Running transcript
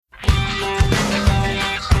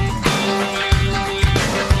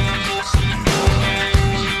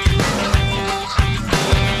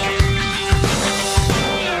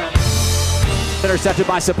intercepted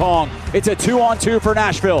by Sapong. It's a 2-on-2 for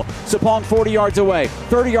Nashville. Sapong 40 yards away,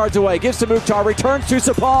 30 yards away, gives to Mukhtar, returns to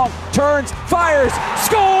Sapong, turns, fires,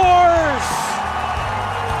 scores!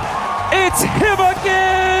 It's him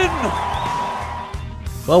again!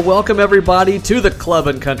 Well, welcome everybody to the Club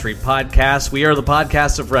and Country Podcast. We are the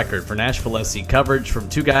podcast of record for Nashville SC coverage from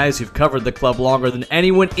two guys who've covered the club longer than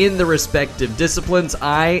anyone in the respective disciplines.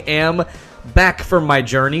 I am back from my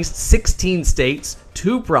journey, 16 states,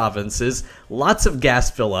 2 provinces, lots of gas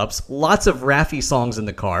fill-ups, lots of Raffi songs in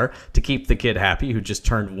the car to keep the kid happy, who just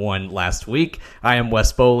turned 1 last week. I am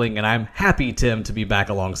Wes Bowling, and I'm happy, Tim, to be back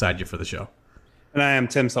alongside you for the show. And I am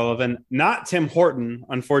Tim Sullivan, not Tim Horton,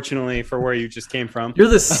 unfortunately, for where you just came from. You're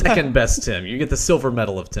the second best Tim. You get the silver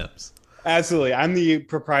medal of Tims. Absolutely. I'm the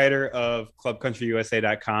proprietor of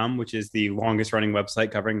ClubCountryUSA.com, which is the longest running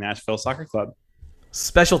website covering Nashville Soccer Club.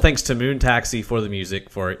 Special thanks to Moon Taxi for the music,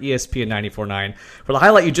 for ESPN 94.9. For the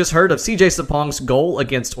highlight you just heard of CJ Sapong's goal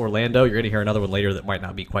against Orlando. You're going to hear another one later that might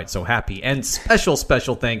not be quite so happy. And special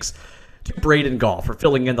thanks to Braden Gall for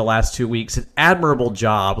filling in the last 2 weeks. An admirable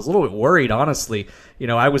job. I was a little bit worried, honestly. You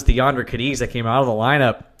know, I was the Yonder Cadiz that came out of the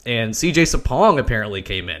lineup, and CJ Sapong apparently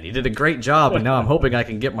came in. He did a great job, and now I'm hoping I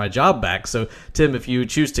can get my job back. So, Tim, if you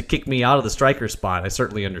choose to kick me out of the striker spot, I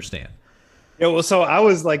certainly understand. Yeah, well, so I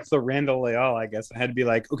was like the Randall Leal, I guess. I had to be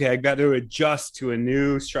like, okay, I got to adjust to a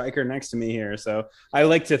new striker next to me here. So I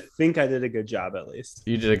like to think I did a good job, at least.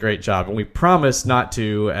 You did a great job, and we promise not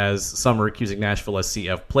to, as some are accusing Nashville SC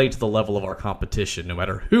of, play to the level of our competition. No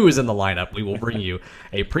matter who is in the lineup, we will bring you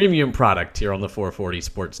a premium product here on the 440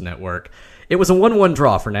 Sports Network. It was a 1-1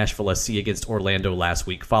 draw for Nashville SC against Orlando last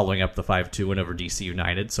week, following up the 5-2 win over DC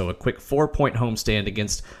United. So a quick 4-point homestand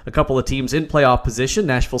against a couple of teams in playoff position.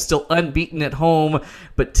 Nashville still unbeaten at home.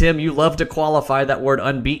 But, Tim, you love to qualify that word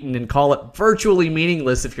unbeaten and call it virtually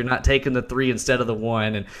meaningless if you're not taking the 3 instead of the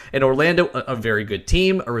 1. And Orlando, a very good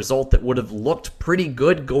team, a result that would have looked pretty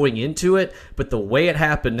good going into it. But the way it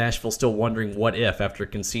happened, Nashville still wondering what if after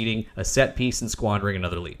conceding a set piece and squandering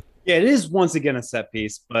another lead. Yeah, it is once again a set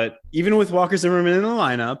piece, but even with Walker Zimmerman in the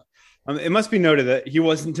lineup, it must be noted that he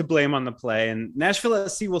wasn't to blame on the play, and Nashville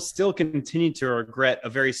SC will still continue to regret a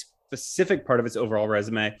very specific part of its overall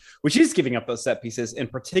resume, which is giving up those set pieces,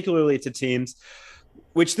 and particularly to teams,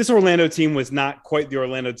 which this Orlando team was not quite the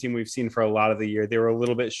Orlando team we've seen for a lot of the year. They were a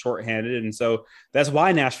little bit shorthanded, and so that's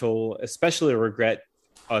why Nashville will especially regret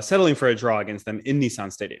settling for a draw against them in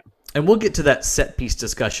Nissan Stadium. And we'll get to that set piece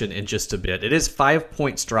discussion in just a bit. It is 5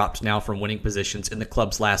 points dropped now from winning positions in the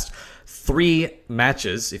club's last 3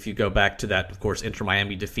 matches. If you go back to that, of course, Inter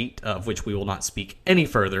Miami defeat, of which we will not speak any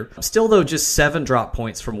further. Still, though, just 7 drop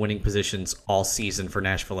points from winning positions all season for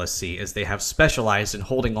Nashville SC, as they have specialized in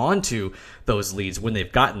holding on to those leads when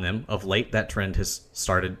they've gotten them. Of late, that trend has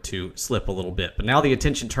started to slip a little bit. But now the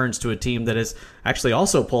attention turns to a team that has actually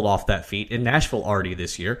also pulled off that feat in Nashville already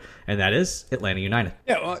this year, and that is Atlanta United.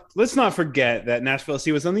 Yeah, well, let's not forget that Nashville SC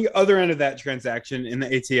was on the other end of that transaction in the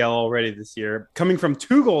ATL already this year, coming from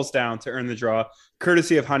 2 goals down to earn the draw,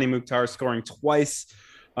 courtesy of Hani Mukhtar scoring twice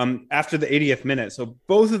after the 80th minute. So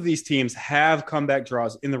both of these teams have comeback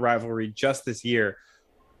draws in the rivalry just this year.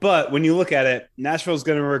 But when you look at it, Nashville's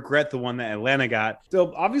going to regret the one that Atlanta got.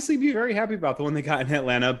 They'll obviously be very happy about the one they got in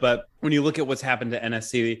Atlanta. But when you look at what's happened to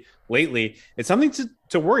NSC lately, it's something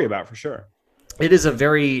to worry about for sure. It is a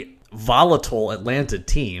very volatile Atlanta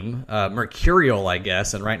team, mercurial, I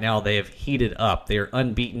guess, and right now they have heated up. They are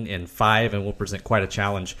unbeaten in 5 and will present quite a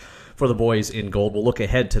challenge for the boys in gold. We'll look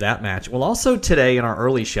ahead to that match. We'll also today in our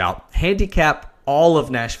early shout handicap all of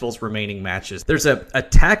Nashville's remaining matches. There's a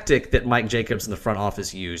tactic that Mike Jacobs in the front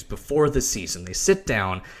office used before the season. They sit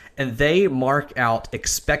down and they mark out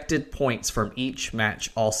expected points from each match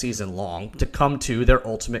all season long to come to their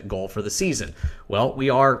ultimate goal for the season. Well, we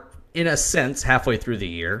are, in a sense, halfway through the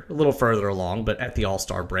year, a little further along, but at the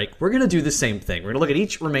All-Star break, we're going to do the same thing. We're going to look at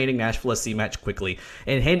each remaining Nashville SC match quickly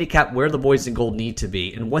and handicap where the boys in gold need to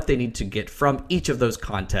be and what they need to get from each of those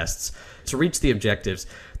contests to reach the objectives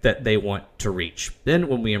that they want to reach. Then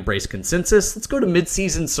when we embrace consensus, let's go to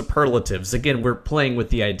mid-season superlatives. Again, we're playing with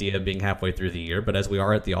the idea of being halfway through the year, but as we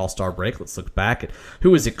are at the All-Star break, let's look back at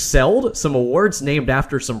who has excelled, some awards named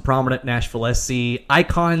after some prominent Nashville SC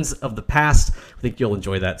icons of the past. I think you'll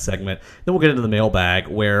enjoy that segment. Then we'll get into the mailbag,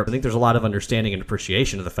 where I think there's a lot of understanding and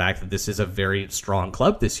appreciation of the fact that this is a very strong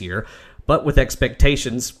club this year, but with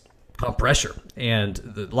expectations pressure, and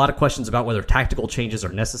a lot of questions about whether tactical changes are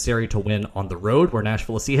necessary to win on the road, where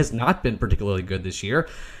Nashville SC has not been particularly good this year,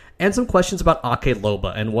 and some questions about Ake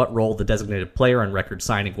Loba and what role the designated player and record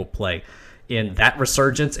signing will play in that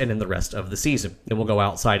resurgence and in the rest of the season. Then we'll go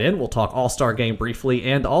outside in. We'll talk All-Star Game briefly,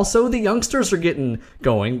 and also the youngsters are getting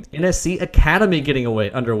going. NSC Academy getting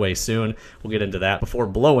underway soon. We'll get into that before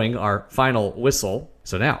blowing our final whistle.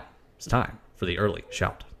 So now it's time for the early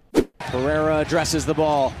shout. Pereira addresses the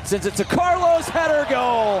ball, sends it to Carlos, header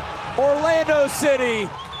goal. Orlando City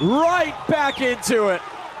right back into it.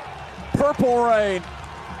 Purple Rain.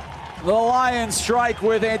 The Lions strike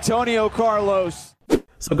with Antonio Carlos.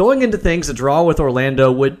 So going into things, a draw with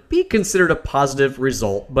Orlando would be considered a positive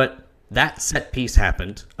result, but that set piece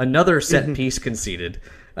happened. Another set piece conceded.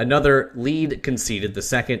 Another lead conceded, the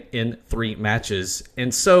second in 3 matches.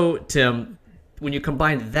 And so, Tim, when you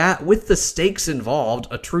combine that with the stakes involved,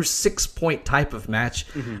 a true 6-point type of match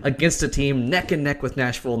against a team neck and neck with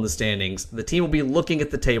Nashville in the standings, the team will be looking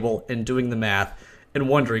at the table and doing the math and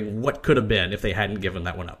wondering what could have been if they hadn't given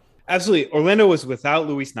that one up. Absolutely. Orlando was without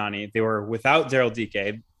Luis Nani. They were without Daryl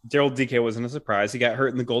Dike. Daryl Dike wasn't a surprise. He got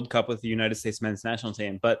hurt in the Gold Cup with the United States men's national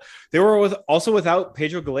team, but they were also without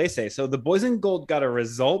Pedro Gallese. So the boys in gold got a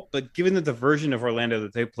result, but given the diversion of Orlando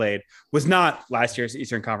that they played was not last year's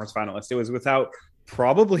Eastern Conference finalist. It was without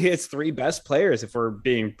probably its 3 best players, if we're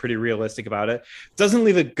being pretty realistic about it. Doesn't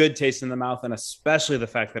leave a good taste in the mouth, and especially the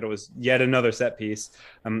fact that it was yet another set piece.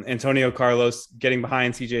 Antonio Carlos getting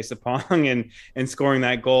behind CJ Sapong and scoring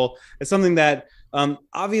that goal is something that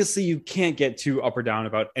obviously you can't get too up or down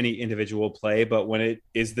about any individual play, but when it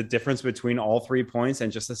is the difference between all 3 points and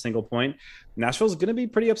just a single point, Nashville's going to be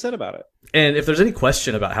pretty upset about it. And if there's any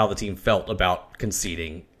question about how the team felt about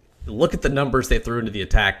conceding, look at the numbers they threw into the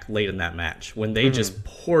attack late in that match when they just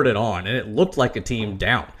poured it on, and it looked like a team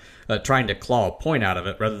down, trying to claw a point out of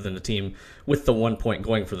it rather than a team with the 1 point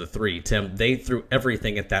going for the 3. Tim, they threw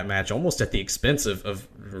everything at that match, almost at the expense of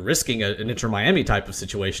risking an Inter Miami type of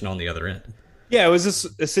situation on the other end. Yeah, it was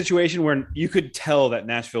a situation where you could tell that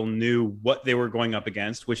Nashville knew what they were going up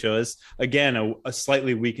against, which was, again, a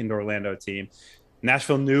slightly weakened Orlando team.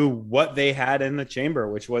 Nashville knew what they had in the chamber,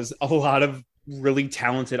 which was a lot of really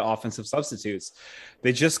talented offensive substitutes.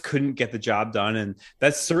 They just couldn't get the job done. And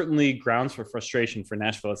that's certainly grounds for frustration for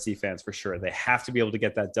Nashville SC fans, for sure. They have to be able to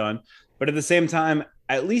get that done. But at the same time,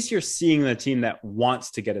 at least you're seeing the team that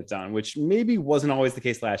wants to get it done, which maybe wasn't always the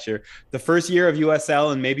case last year. The first year of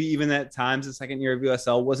USL, and maybe even at times the second year of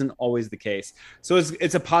USL, wasn't always the case. So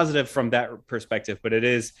it's a positive from that perspective, but it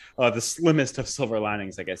is the slimmest of silver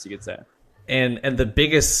linings, I guess you could say. And the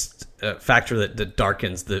biggest factor that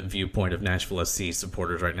darkens the viewpoint of Nashville SC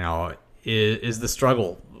supporters right now is the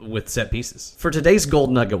struggle with set pieces. For today's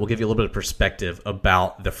Gold Nugget, we'll give you a little bit of perspective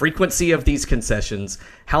about the frequency of these concessions,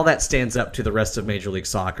 how that stands up to the rest of Major League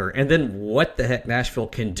Soccer, and then what the heck Nashville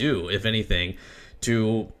can do, if anything,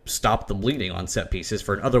 to stop the bleeding on set pieces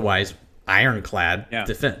for an otherwise ironclad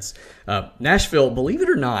defense. Nashville, believe it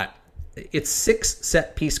or not, it's 6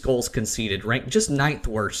 set-piece goals conceded, ranked just 9th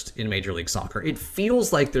worst in Major League Soccer. It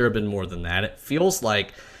feels like there have been more than that. It feels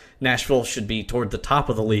like Nashville should be toward the top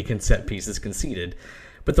of the league in set pieces conceded.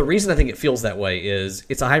 But the reason I think it feels that way is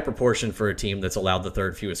it's a high proportion for a team that's allowed the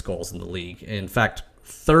 3rd fewest goals in the league. In fact,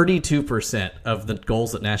 32% of the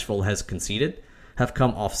goals that Nashville has conceded have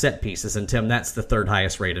come off set pieces. And Tim, that's the 3rd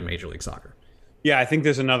highest rate in Major League Soccer. Yeah, I think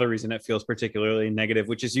there's another reason it feels particularly negative,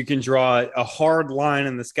 which is you can draw a hard line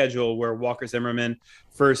in the schedule where Walker Zimmerman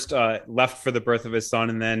first left for the birth of his son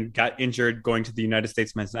and then got injured going to the United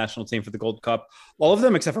States men's national team for the Gold Cup. All of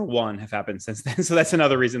them except for one have happened since then. So that's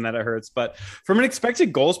another reason that it hurts. But from an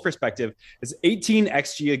expected goals perspective, it's 18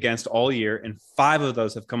 XG against all year, and 5 of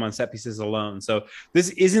those have come on set pieces alone. So this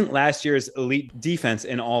isn't last year's elite defense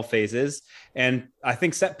in all phases. And I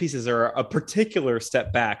think set pieces are a particular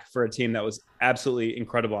step back for a team that was absolutely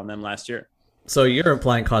incredible on them last year. So you're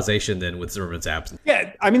implying causation then with Zimmerman's absence?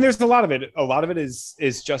 Yeah, I mean, there's a lot of it. A lot of it is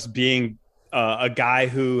just being a guy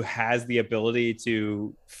who has the ability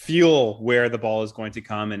to feel where the ball is going to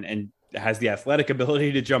come and has the athletic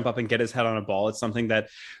ability to jump up and get his head on a ball. It's something that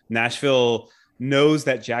Nashville knows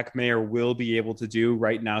that Jack Mayer will be able to do.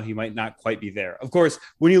 Right now, he might not quite be there. Of course,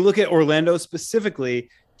 when you look at Orlando specifically,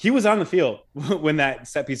 he was on the field when that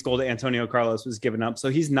set-piece goal to Antonio Carlos was given up, so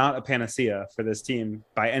he's not a panacea for this team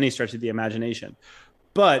by any stretch of the imagination.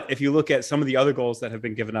 But if you look at some of the other goals that have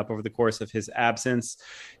been given up over the course of his absence,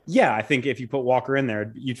 yeah, I think if you put Walker in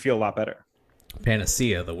there, you'd feel a lot better.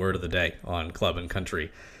 Panacea, the word of the day on Club and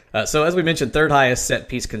Country. So as we mentioned, 3rd highest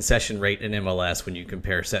set-piece concession rate in MLS when you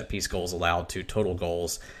compare set-piece goals allowed to total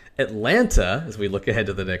goals. Atlanta, as we look ahead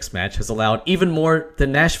to the next match, has allowed even more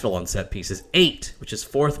than Nashville on set pieces, 8, which is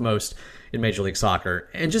 4th most in Major League Soccer.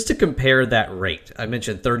 And just to compare that rate, I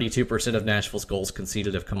mentioned 32% of Nashville's goals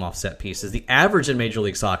conceded have come off set pieces. The average in Major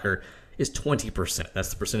League Soccer is 20%. That's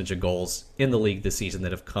the percentage of goals in the league this season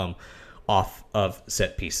that have come off of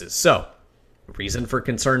set pieces. So, reason for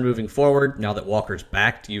concern moving forward, now that Walker's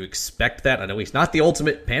back, do you expect that? I know he's not the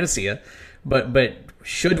ultimate panacea, but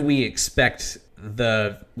should we expect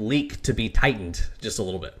the leak to be tightened just a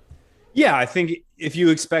little bit? Yeah, I think if you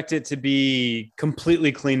expect it to be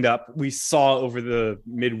completely cleaned up, we saw over the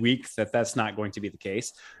midweek that that's not going to be the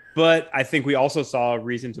case. But I think we also saw a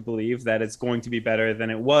reason to believe that it's going to be better than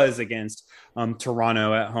it was against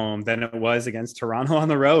Toronto at home, than it was against Toronto on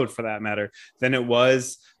the road, for that matter, than it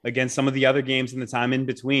was against some of the other games in the time in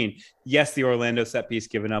between. Yes, the Orlando set piece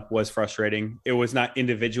given up was frustrating. It was not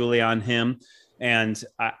individually on him. And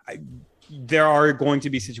there are going to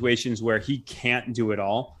be situations where he can't do it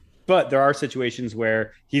all. But there are situations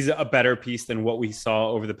where he's a better piece than what we saw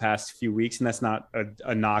over the past few weeks. And that's not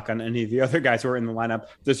a knock on any of the other guys who are in the lineup.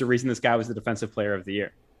 There's a reason this guy was the defensive player of the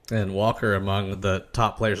year. And Walker among the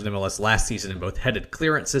top players in MLS last season in both headed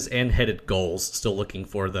clearances and headed goals. Still looking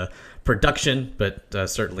for the production, but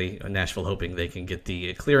certainly Nashville hoping they can get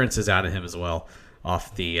the clearances out of him as well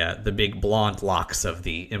off the big blonde locks of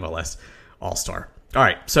the MLS All-Star. All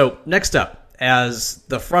right, so next up, as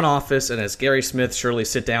the front office and as Gary Smith surely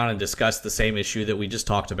sit down and discuss the same issue that we just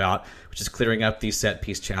talked about, which is clearing up these set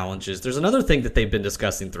piece challenges, there's another thing that they've been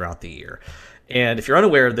discussing throughout the year. And if you're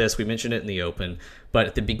unaware of this, we mentioned it in the open, but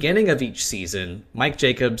at the beginning of each season, Mike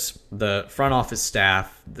Jacobs, the front office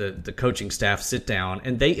staff, the coaching staff sit down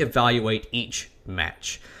and they evaluate each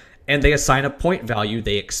match. And they assign a point value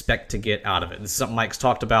they expect to get out of it. This is something Mike's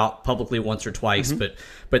talked about publicly once or twice,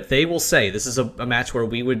 but they will say this is a match where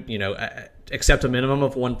we would, accept a minimum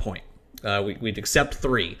of 1 point. We'd accept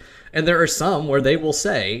 3. And there are some where they will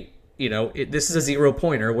say, this is a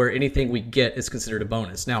 0-pointer where anything we get is considered a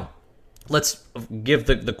bonus. Now, let's give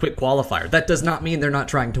the quick qualifier. That does not mean they're not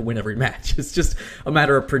trying to win every match. It's just a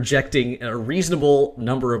matter of projecting a reasonable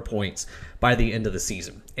number of points by the end of the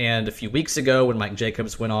season. And a few weeks ago when Mike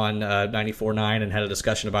Jacobs went on 94.9 and had a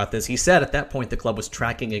discussion about this, he said at that point the club was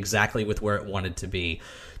tracking exactly with where it wanted to be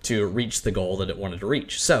to reach the goal that it wanted to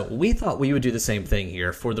reach. So we thought we would do the same thing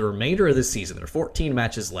here for the remainder of the season. There are 14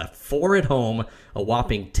 matches left, 4 at home, a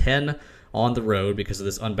whopping 10 on the road because of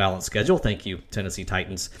this unbalanced schedule. Thank you, Tennessee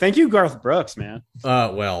Titans. Thank you, Garth Brooks, man.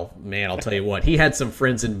 Well, man, I'll tell you what. He had some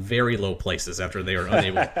friends in very low places after they were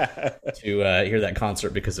unable to hear that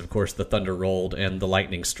concert because, of course, the thunder rolled and the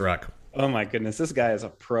lightning struck. Oh, my goodness. This guy is a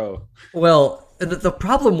pro. Well, the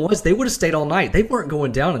problem was they would have stayed all night. They weren't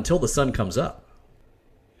going down until the sun comes up.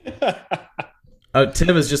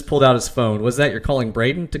 Tim has just pulled out his phone. Was that you're calling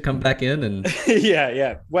Braden to come back in? And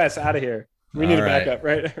Yeah. Wes, out of here. We need a backup,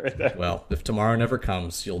 right there. Well, if tomorrow never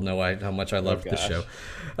comes, you'll know how much I love this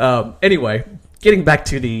show. Anyway, getting back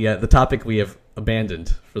to the topic we have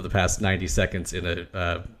abandoned for the past 90 seconds in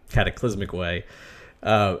a cataclysmic way.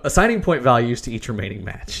 Assigning point values to each remaining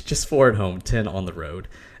match. Just 4 at home, 10 on the road.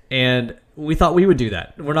 And we thought we would do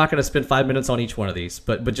that. We're not going to spend 5 minutes on each one of these,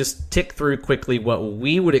 but just tick through quickly what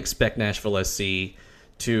we would expect Nashville SC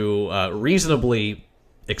to reasonably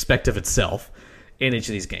expect of itself in each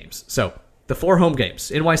of these games. So, the 4 home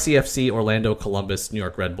games, NYCFC, Orlando, Columbus, New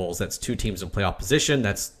York Red Bulls. That's 2 teams in playoff position.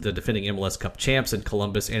 That's the defending MLS Cup champs in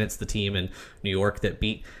Columbus, and it's the team in New York that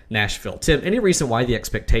beat Nashville. Tim, any reason why the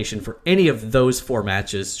expectation for any of those 4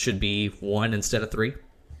 matches should be 1 instead of 3?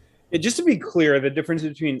 Just to be clear, the difference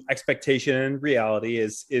between expectation and reality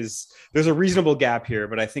is there's a reasonable gap here.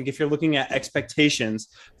 But I think if you're looking at expectations,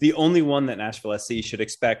 the only one that Nashville SC should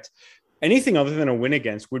expect anything other than a win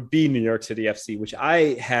against would be New York City FC, which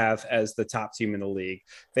I have as the top team in the league.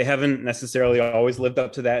 They haven't necessarily always lived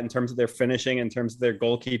up to that in terms of their finishing, in terms of their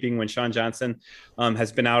goalkeeping when Sean Johnson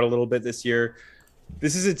has been out a little bit this year.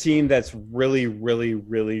 This is a team that's really, really,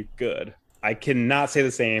 really good. I cannot say the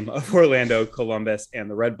same of Orlando, Columbus, and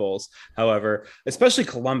the Red Bulls. However, especially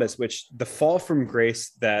Columbus, which the fall from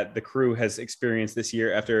grace that the Crew has experienced this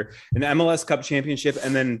year after an MLS Cup championship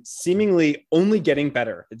and then seemingly only getting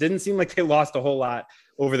better. It didn't seem like they lost a whole lot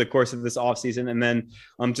over the course of this offseason. And then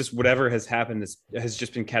just whatever has happened has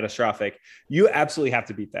just been catastrophic. You absolutely have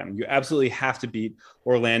to beat them. You absolutely have to beat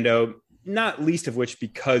Orlando, not least of which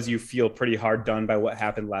because you feel pretty hard done by what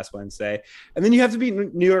happened last Wednesday. And then you have to beat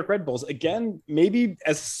New York Red Bulls. Again, maybe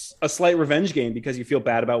as a slight revenge game because you feel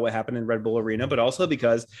bad about what happened in Red Bull Arena, but also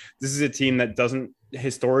because this is a team that doesn't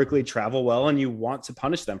historically travel well and you want to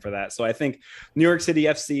punish them for that. So I think New York City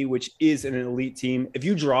FC, which is an elite team, if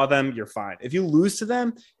you draw them, you're fine. If you lose to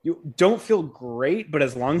them, you don't feel great, but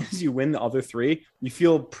as long as you win the other 3, you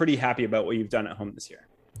feel pretty happy about what you've done at home this year.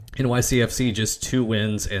 NYCFC just 2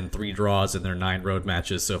 wins and 3 draws in their 9 road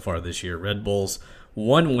matches so far this year. Red Bulls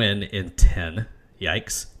 1 win in 10.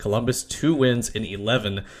 Yikes. Columbus, 2 wins in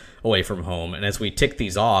 11 away from home. And as we tick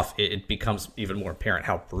these off, it becomes even more apparent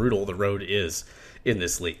how brutal the road is in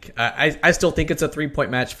this league. I still think it's a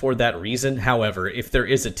 3-point match for that reason. However, if there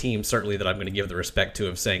is a team certainly that I'm going to give the respect to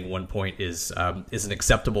of saying 1 point is an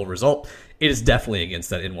acceptable result, it is definitely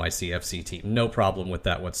against that NYCFC team. No problem with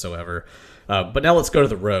that whatsoever. But now let's go to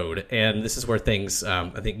the road, and this is where things, I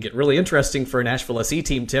think, get really interesting for a Nashville SC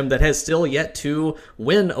team, Tim, that has still yet to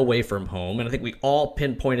win away from home, and I think we all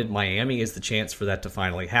pinpointed Miami as the chance for that to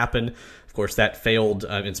finally happen. Of course, that failed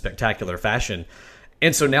in spectacular fashion.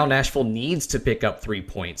 And so now Nashville needs to pick up 3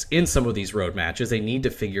 points in some of these road matches. They need to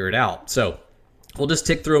figure it out. So we'll just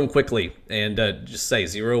tick through them quickly and just say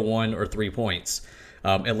 0, 1, or 3 points.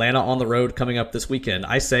 Atlanta on the road coming up this weekend.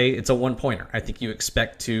 I say it's a 1-pointer. I think you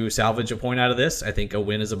expect to salvage a point out of this. I think a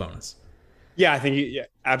win is a bonus. Yeah, I think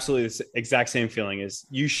absolutely the exact same feeling is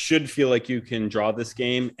you should feel like you can draw this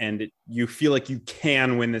game and you feel like you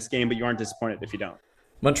can win this game, but you aren't disappointed if you don't.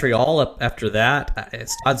 Montreal up after that.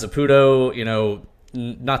 It's Todd Saputo,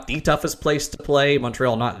 not the toughest place to play.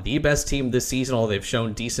 Montreal not the best team this season, although they've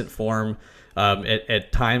shown decent form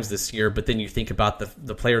at times this year. But then you think about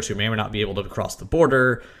the players who may or not be able to cross the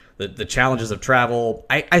border, the challenges of travel.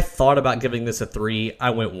 I thought about giving this a 3.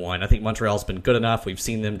 I went 1. I think Montreal's been good enough. We've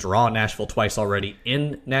seen them draw Nashville twice already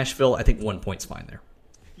in Nashville. I think 1 point's fine there.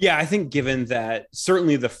 Yeah, I think given that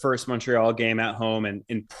certainly the first Montreal game at home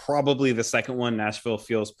and probably the second one, Nashville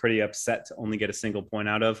feels pretty upset to only get a single point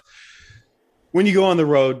out of. When you go on the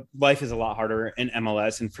road, life is a lot harder in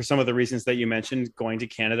MLS. And for some of the reasons that you mentioned, going to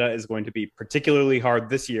Canada is going to be particularly hard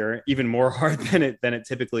this year, even more hard than it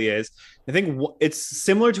typically is. I think it's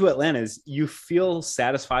similar to Atlanta's. You feel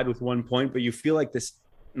satisfied with 1 point, but you feel like this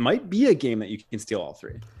might be a game that you can steal all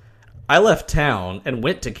 3. I left town and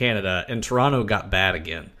went to Canada, and Toronto got bad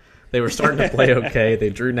again. They were starting to play okay. They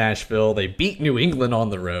drew Nashville. They beat New England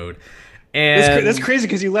on the road. And that's crazy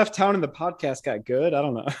because you left town and the podcast got good. I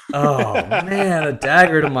don't know. Oh, man, a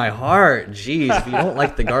dagger to my heart. Jeez, if you don't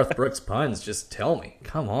like the Garth Brooks puns, just tell me.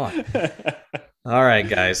 Come on. All right,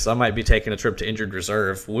 guys. So I might be taking a trip to injured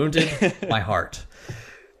reserve. Wounded my heart.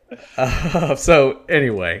 So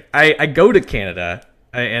anyway, I go to Canada,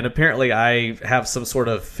 and apparently I have some sort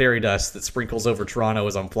of fairy dust that sprinkles over Toronto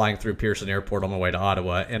as I'm flying through Pearson Airport on my way to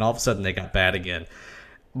Ottawa, and all of a sudden they got bad again.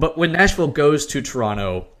 But when Nashville goes to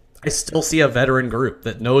Toronto, I still see a veteran group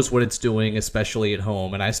that knows what it's doing, especially at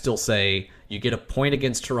home. And I still say you get a point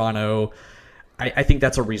against Toronto. I think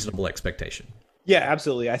that's a reasonable expectation. Yeah,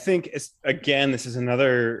 absolutely. I think, this is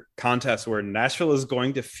another contest where Nashville is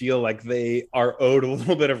going to feel like they are owed a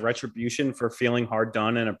little bit of retribution for feeling hard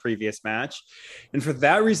done in a previous match. And for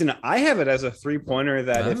that reason, I have it as a 3-pointer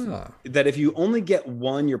that if you only get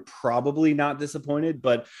 1, you're probably not disappointed.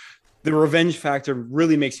 But the revenge factor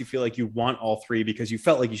really makes you feel like you want all 3 because you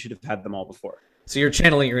felt like you should have had them all before. So you're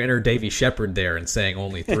channeling your inner Davy Shepard there and saying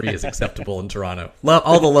only 3 is acceptable in Toronto.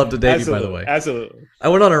 All the love to Davy, by the way. Absolutely. I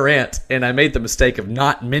went on a rant, and I made the mistake of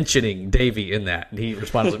not mentioning Davy in that. And he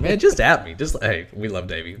responded, like, man, just at me. Hey, we love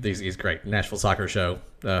Davy. He's great. Nashville Soccer Show,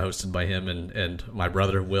 hosted by him and my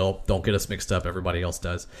brother, Will. Don't get us mixed up. Everybody else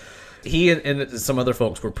does. He and some other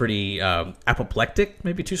folks were pretty apoplectic,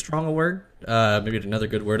 maybe too strong a word, maybe another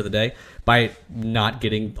good word of the day, by not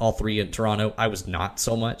getting all 3 in Toronto. I was not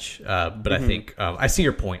so much, but I think I see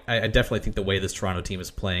your point. I definitely think the way this Toronto team is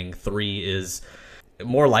playing, 3 is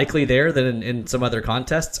more likely there than in some other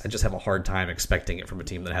contests. I just have a hard time expecting it from a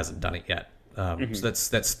team that hasn't done it yet. So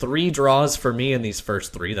that's 3 draws for me in these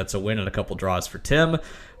first 3. That's a win and a couple draws for Tim.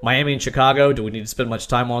 Miami and Chicago, do we need to spend much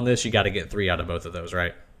time on this? You got to get 3 out of both of those,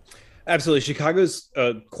 right? Absolutely. Chicago's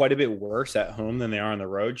quite a bit worse at home than they are on the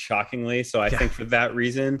road, shockingly. So I think for that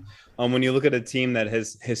reason, when you look at a team that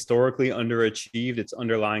has historically underachieved its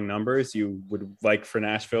underlying numbers, you would like for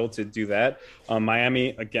Nashville to do that.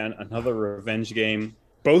 Miami, again, another revenge game,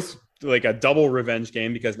 both like a double revenge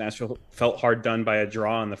game because Nashville felt hard done by a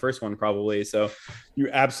draw in the first one, probably. So you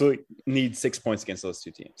absolutely need 6 points against those 2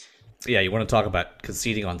 teams. Yeah, you want to talk about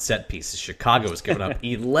conceding on set pieces. Chicago has given up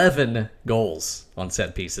 11 goals on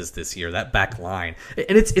set pieces this year, that back line.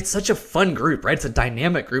 And it's such a fun group, right? It's a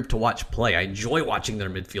dynamic group to watch play. I enjoy watching their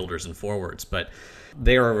midfielders and forwards, but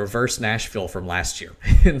they are a reverse Nashville from last year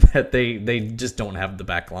in that they just don't have the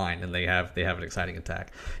back line, and they have an exciting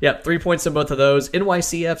attack. Yeah, 3 points in both of those.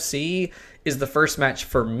 NYCFC is the first match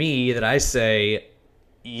for me that I say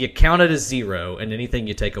you count it as 0, and anything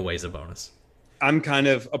you take away is a bonus. I'm kind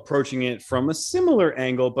of approaching it from a similar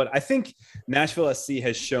angle, but I think Nashville SC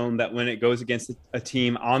has shown that when it goes against a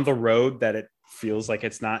team on the road that it feels like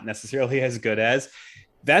it's not necessarily as good as,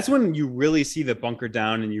 that's when you really see the bunker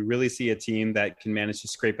down and you really see a team that can manage to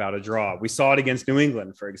scrape out a draw. We saw it against New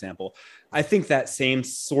England, for example. I think that same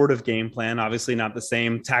sort of game plan, obviously not the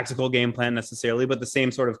same tactical game plan necessarily, but the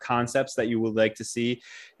same sort of concepts that you would like to see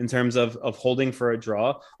in terms of holding for a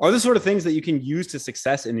draw are the sort of things that you can use to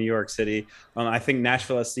success in New York City. I think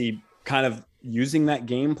Nashville SC kind of using that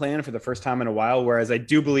game plan for the first time in a while, whereas I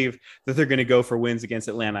do believe that they're going to go for wins against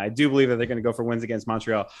Atlanta. I do believe that they're going to go for wins against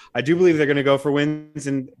Montreal. I do believe they're going to go for wins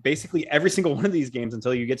in basically every single one of these games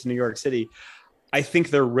until you get to New York City. I think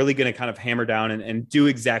they're really going to kind of hammer down and do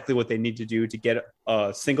exactly what they need to do to get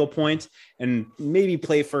a single point and maybe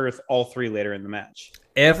play for all three later in the match.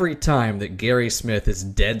 Every time that Gary Smith is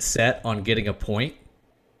dead set on getting a point,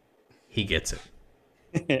 he gets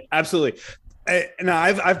it. Absolutely.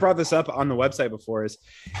 I've brought this up on the website before, is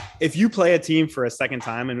if you play a team for a second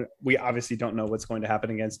time, and we obviously don't know what's going to happen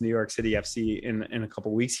against New York City FC in a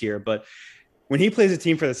couple weeks here, but when he plays a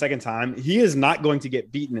team for the second time, he is not going to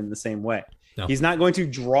get beaten in the same way. No. He's not going to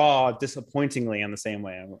draw disappointingly in the same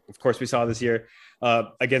way. Of course, we saw this year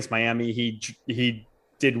against Miami. He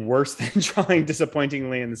did worse than drawing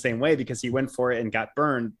disappointingly in the same way because he went for it and got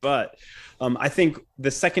burned. But I think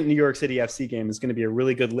the second New York City FC game is going to be a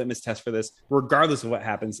really good litmus test for this, regardless of what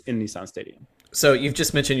happens in Nissan Stadium. So you've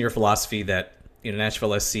just mentioned your philosophy that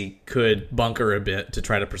Nashville SC could bunker a bit to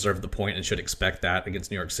try to preserve the point and should expect that against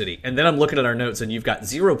New York City. And then I'm looking at our notes and you've got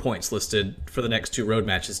 0 points listed for the next two road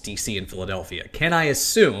matches, DC and Philadelphia. Can I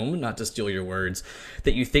assume, not to steal your words,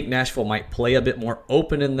 that you think Nashville might play a bit more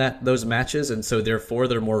open in those matches and so therefore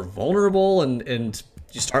they're more vulnerable and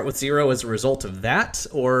you start with 0 as a result of that?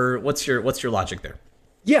 Or what's your logic there?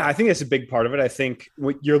 Yeah, I think that's a big part of it. I think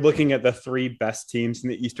you're looking at the three best teams in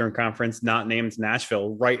the Eastern Conference, not named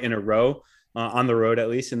Nashville, right in a row. On the road, at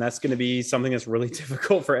least. And that's going to be something that's really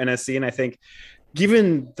difficult for NSC. And I think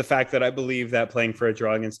given the fact that I believe that playing for a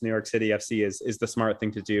draw against New York City FC is the smart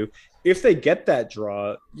thing to do, if they get that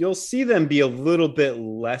draw, you'll see them be a little bit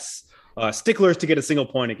less sticklers to get a single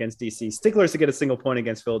point against DC, sticklers to get a single point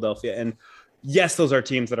against Philadelphia. And yes, those are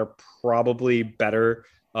teams that are probably better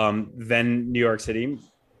than New York City.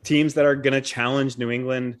 Teams that are going to challenge New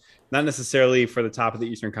England, not necessarily for the top of the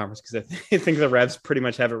Eastern Conference, because I think the Revs pretty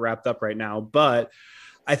much have it wrapped up right now. But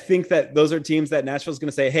I think that those are teams that Nashville's going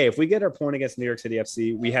to say, hey, if we get our point against New York City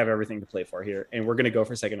FC, we have everything to play for here, and we're going to go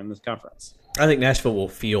for second in this conference. I think Nashville will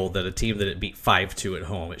feel that a team that it beat 5-2 at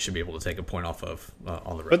home, it should be able to take a point off of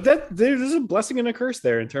on the road. But there's a blessing and a curse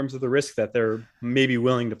there in terms of the risk that they're maybe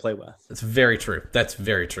willing to play with. That's very true. That's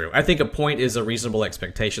very true. I think a point is a reasonable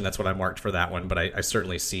expectation. That's what I marked for that one, but I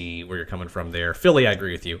certainly see where you're coming from there. Philly, I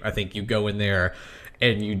agree with you. I think you go in there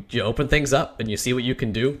and you open things up and you see what you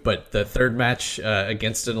can do. But the third match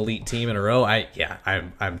against an elite team in a row,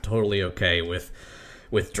 I'm totally okay with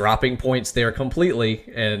dropping points there completely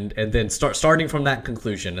and then starting from that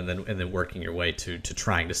conclusion and then working your way to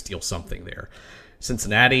trying to steal something there.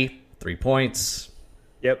 Cincinnati, 3 points.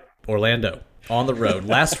 Yep. Orlando on the road,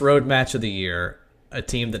 last road match of the year. A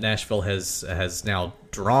team that Nashville has now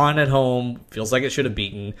drawn at home, feels like it should have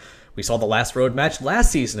beaten. We saw the last road match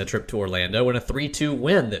last season, a trip to Orlando, and a 3-2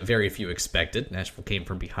 win that very few expected. Nashville came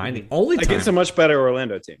from behind. The only time against a much better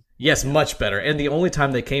Orlando team. Yes, much better. And the only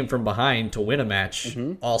time they came from behind to win a match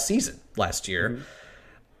all season last year.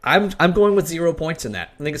 I'm going with 0 points in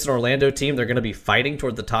that. I think it's an Orlando team. They're going to be fighting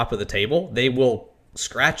toward the top of the table. They will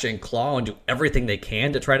scratch and claw and do everything they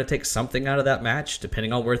can to try to take something out of that match,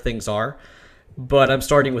 depending on where things are. But I'm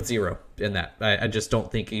starting with 0 in that. I just don't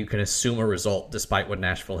think you can assume a result despite what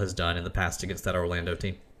Nashville has done in the past against that Orlando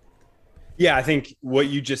team. Yeah, I think what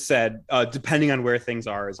you just said, depending on where things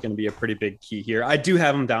are, is going to be a pretty big key here. I do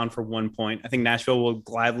have them down for 1 point. I think Nashville will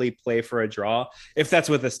gladly play for a draw if that's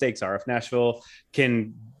what the stakes are. If Nashville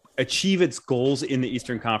can achieve its goals in the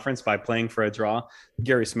Eastern Conference by playing for a draw,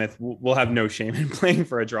 Gary Smith will have no shame in playing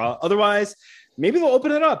for a draw. Otherwise, maybe they'll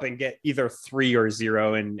open it up and get either 3 or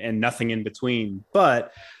 0 and nothing in between.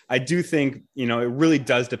 But I do think, it really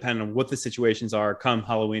does depend on what the situations are come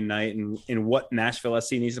Halloween night and what Nashville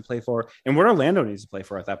SC needs to play for and what Orlando needs to play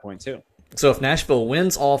for at that point too. So if Nashville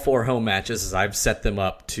wins all 4 home matches, as I've set them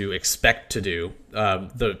up to expect to do,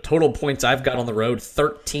 the total points I've got on the road,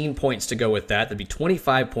 13 points to go with that. That'd be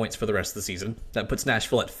 25 points for the rest of the season. That puts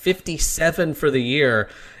Nashville at 57 for the year,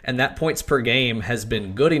 and that points per game has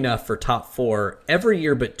been good enough for top 4 every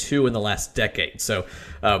year but 2 in the last decade. So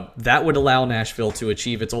that would allow Nashville to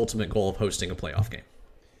achieve its ultimate goal of hosting a playoff game.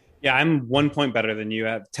 Yeah, I'm 1 point better than you.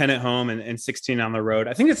 I have 10 at home and 16 on the road.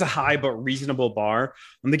 I think it's a high but reasonable bar.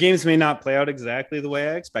 The games may not play out exactly the way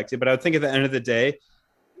I expected, but I would think at the end of the day,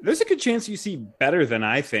 there's a good chance you see better than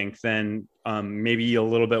I think than maybe a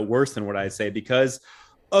little bit worse than what I say, because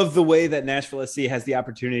of the way that Nashville SC has the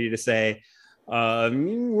opportunity to say,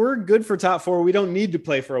 we're good for top four. We don't need to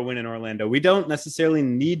play for a win in Orlando. We don't necessarily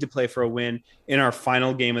need to play for a win in our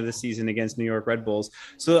final game of the season against New York Red Bulls.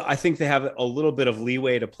 So I think they have a little bit of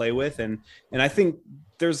leeway to play with. And I think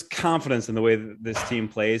there's confidence in the way that this team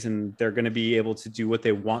plays, and they're going to be able to do what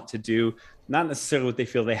they want to do, not necessarily what they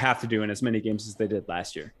feel they have to do in as many games as they did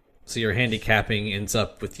last year. So your handicapping ends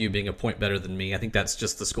up with you being a point better than me. I think that's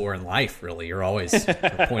just the score in life, really. You're always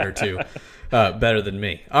a point or two better than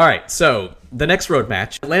me. All right, so the next road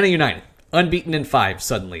match, Atlanta United, unbeaten in 5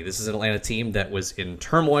 suddenly. This is an Atlanta team that was in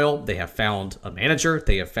turmoil. They have found a manager.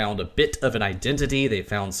 They have found a bit of an identity. They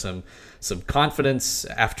found some confidence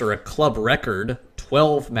after a club record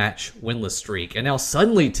 12-match winless streak. And now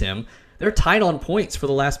suddenly, Tim, they're tied on points for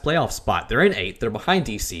the last playoff spot. They're in 8th. They're behind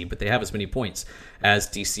DC, but they have as many points as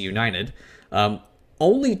DC United.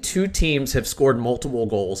 Only 2 teams have scored multiple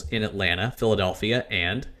goals in Atlanta, Philadelphia,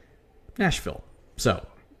 and Nashville. So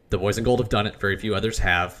the boys in gold have done it. Very few others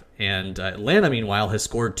have. And Atlanta, meanwhile, has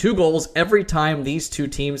scored 2 goals every time these 2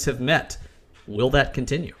 teams have met. Will that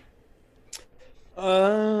continue?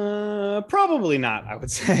 Probably not, I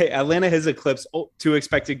would say. Atlanta has eclipsed 2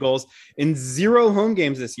 expected goals in 0 home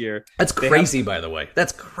games this year. That's crazy, by the way.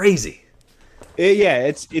 That's crazy. Yeah,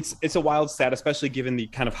 it's a wild stat, especially given the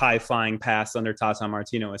kind of high-flying pass under Tata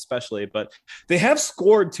Martino, especially. But they have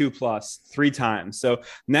scored 2+ 3 times. So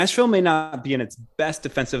Nashville may not be in its best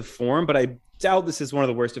defensive form, but I doubt this is one of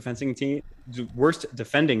the worst defending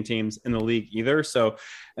teams in the league either. So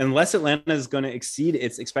unless Atlanta is going to exceed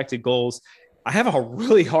its expected goals, I have a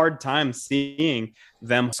really hard time seeing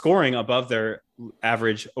them scoring above their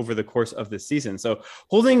average over the course of this season. So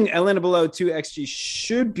holding Atlanta below 2 XG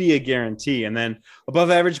should be a guarantee. And then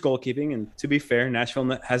above average goalkeeping. And to be fair,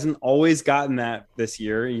 Nashville hasn't always gotten that this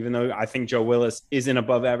year, even though I think Joe Willis is an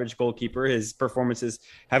above average goalkeeper. His performances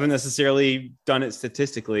haven't necessarily done it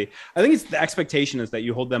statistically. I think it's the expectation is that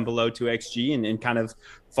you hold them below 2 XG and kind of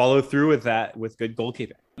follow through with that with good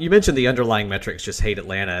goalkeeping. You mentioned the underlying metrics just hate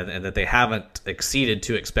Atlanta and that they haven't exceeded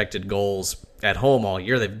 2 expected goals at home all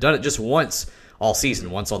year. They've done it just once all season,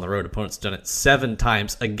 once on the road. Opponents done it 7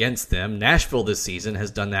 times against them. Nashville this season has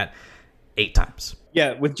done that 8 times.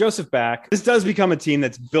 Yeah, with Joseph back, this does become a team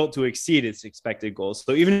that's built to exceed its expected goals.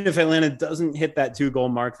 So even if Atlanta doesn't hit that 2-goal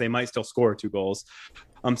mark, they might still score 2 goals.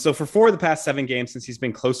 So for 4 of the past 7 games since he's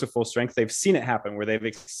been close to full strength, they've seen it happen where they've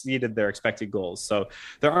exceeded their expected goals. So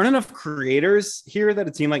there aren't enough creators here that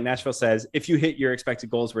a team like Nashville says, if you hit your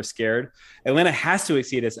expected goals, we're scared. Atlanta has to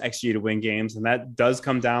exceed its XG to win games, and that does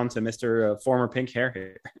come down to Mr. Former Pink Hair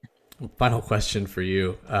here. Final question for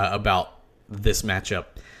you about this matchup.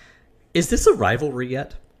 Is this a rivalry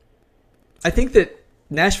yet? I think that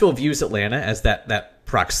Nashville views Atlanta as that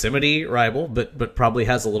proximity rival, but probably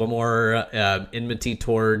has a little more enmity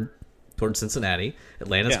toward Cincinnati.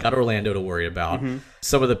 Atlanta's got Orlando to worry about. Mm-hmm.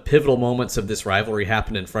 Some of the pivotal moments of this rivalry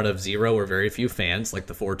happened in front of 0 or very few fans, like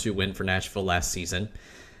the 4-2 win for Nashville last season.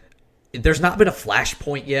 There's not been a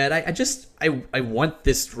flashpoint yet. I want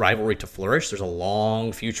this rivalry to flourish. There's a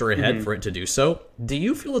long future ahead for it to do so. Do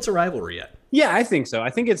you feel it's a rivalry yet? Yeah, I think so. I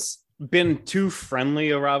think it's been too friendly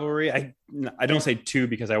a rivalry. I don't say too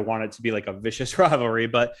because I want it to be like a vicious rivalry,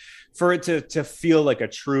 but for it to feel like a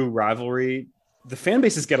true rivalry, the fan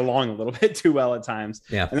bases get along a little bit too well at times.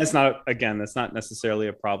 Yeah. And that's not necessarily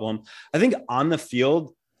a problem. I think on the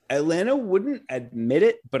field, Atlanta wouldn't admit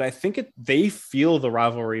it, but I think they feel the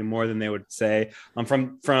rivalry more than they would say.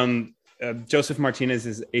 From Joseph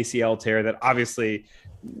Martinez's ACL tear that obviously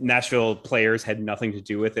Nashville players had nothing to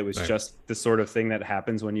do with. It was just the sort of thing that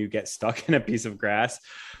happens when you get stuck in a piece of grass.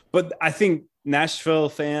 But I think Nashville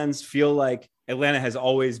fans feel like Atlanta has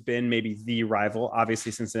always been maybe the rival.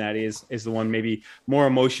 Obviously, Cincinnati is the one maybe more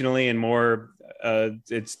emotionally and more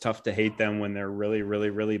it's tough to hate them when they're really,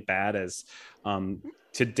 really, really bad as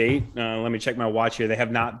to date. Let me check my watch here. They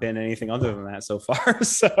have not been anything other than that so far.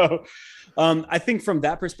 So I think from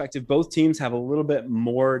that perspective, both teams have a little bit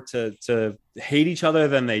more to hate each other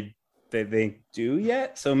than they do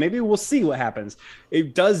yet. So maybe we'll see what happens.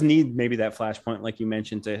 It does need maybe that flashpoint, like you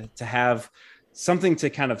mentioned, to have something to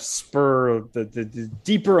kind of spur the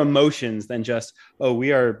deeper emotions than just, oh,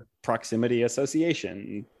 we are proximity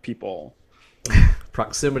association people.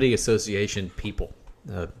 Proximity association people.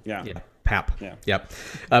 Yeah. PAP. Yeah. Yep.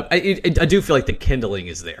 I do feel like the kindling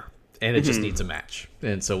is there, and it just needs a match.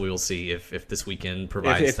 And so we will see if this weekend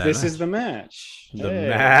provides if that. This match. is the match. The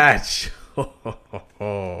match.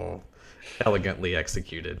 Elegantly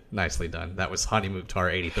executed. Nicely done. That was Hani Mukhtar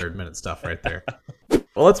 83rd minute stuff right there.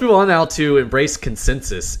 Well, let's move on now to Embrace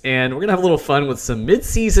Consensus, and we're going to have a little fun with some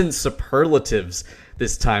mid-season superlatives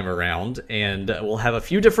this time around, and we'll have a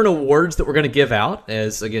few different awards that we're going to give out,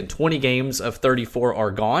 as again 20 games of 34 are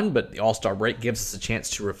gone, but the All-Star break gives us a chance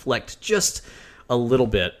to reflect just a little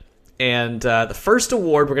bit. And the first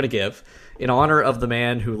award we're going to give in honor of the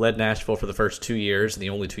man who led Nashville for the first 2 years and the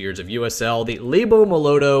only 2 years of USL, the Lebo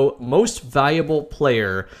Moloto Most Valuable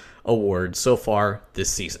Player Award so far this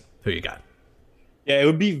season. Who you got? Yeah, it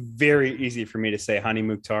would be very easy for me to say Hani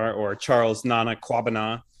Mukhtar or Charles Nana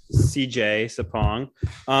Kwabena, CJ Sapong.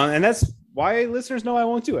 And that's why listeners know I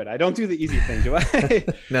won't do it. I don't do the easy thing, do I?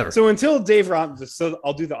 Never. So until Dave Romney, so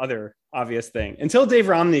I'll do the other obvious thing. Until Dave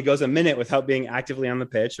Romney goes a minute without being actively on the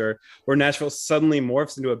pitch, or Nashville suddenly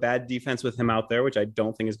morphs into a bad defense with him out there, which I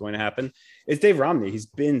don't think is going to happen, it's Dave Romney. He's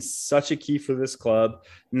been such a key for this club,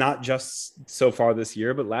 not just so far this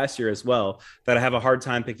year, but last year as well, that I have a hard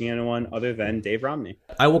time picking anyone other than Dave Romney.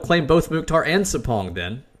 I will claim both Mukhtar and Sapong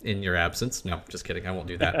then, in your absence. No, just kidding. I won't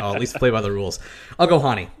do that. I'll at least play by the rules. I'll go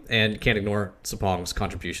Hani, and can't ignore Sapong's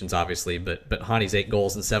contributions, obviously, but Hani's 8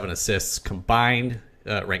 goals and 7 assists combined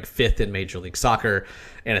rank 5th in Major League Soccer,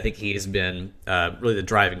 and I think he has been really the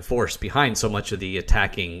driving force behind so much of the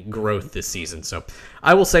attacking growth this season. So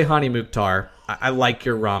I will say Hani Mukhtar. I like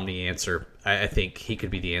your Romney answer. I think he could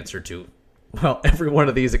be the answer to, well, every one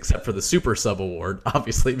of these except for the Super Sub Award,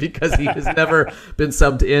 obviously, because he has never been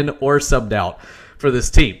subbed in or subbed out for this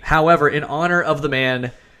team. However, in honor of the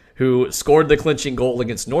man who scored the clinching goal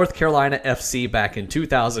against North Carolina FC back in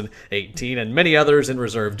 2018 and many others in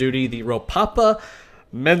reserve duty, the Ropapa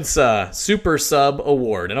Mensa Super Sub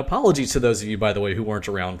Award. And apologies to those of you, by the way, who weren't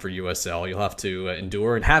around for USL. You'll have to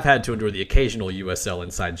endure and have had to endure the occasional USL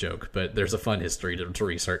inside joke, but there's a fun history to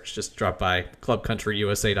research. Just drop by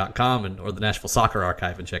clubcountryusa.com or the Nashville Soccer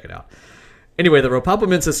Archive and check it out. Anyway, the Ropapa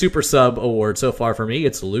Mensa Super Sub Award so far for me,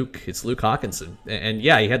 it's Luke Hawkinson. And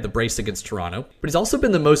yeah, he had the brace against Toronto, but he's also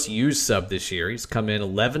been the most used sub this year. He's come in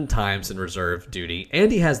 11 times in reserve duty,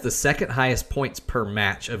 and he has the second highest points per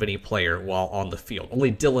match of any player while on the field.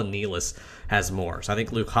 Only Dylan Nealis has more. So I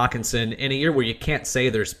think Luke Hawkinson, in a year where you can't say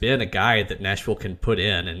there's been a guy that Nashville can put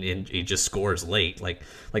in and he just scores late, like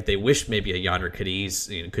they wish maybe a Yonder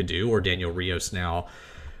Cadiz could do, or Daniel Rios now.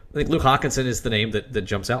 I think Luke Hawkinson is the name that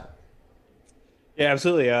jumps out. Yeah,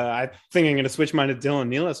 absolutely. I think I'm going to switch mine to Dylan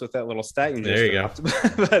Nealis with that little stat you just There you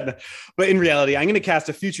go. but in reality, I'm going to cast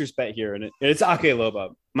a futures bet here, and it's Ake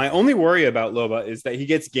Loba. My only worry about Loba is that he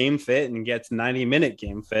gets game fit and gets 90-minute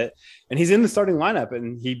game fit, and he's in the starting lineup,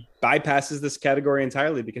 and he bypasses this category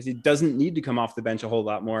entirely because he doesn't need to come off the bench a whole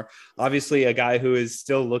lot more. Obviously, a guy who is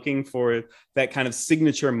still looking for that kind of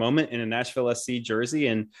signature moment in a Nashville SC jersey,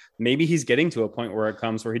 and maybe he's getting to a point where it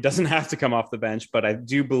comes where he doesn't have to come off the bench, but I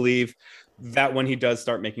do believe that when he does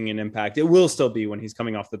start making an impact, it will still be when he's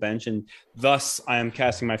coming off the bench, and thus I am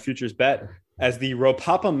casting my futures bet as the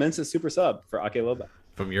Ropapa Mensa Super Sub for Ake Loba.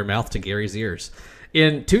 From your mouth to Gary's ears.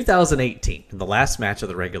 In 2018, in the last match of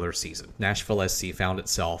the regular season, Nashville SC found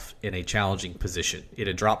itself in a challenging position. It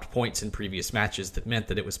had dropped points in previous matches that meant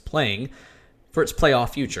that it was playing for its playoff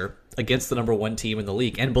future against the number 1 team in the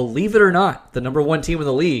league. And believe it or not, the number 1 team in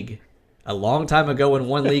the league, a long time ago and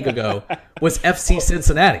 1 league ago, was FC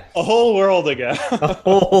Cincinnati. A whole world ago. A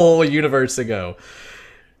whole universe ago.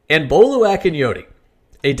 And Bolu Akinyoti,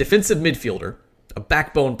 a defensive midfielder, a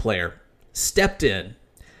backbone player, stepped in,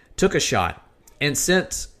 took a shot, and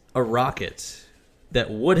sent a rocket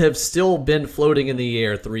that would have still been floating in the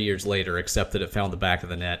air 3 years later, except that it found the back of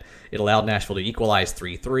the net. It allowed Nashville to equalize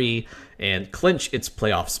 3-3 and clinch its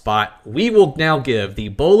playoff spot. We will now give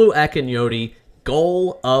the Bolu Akinyoti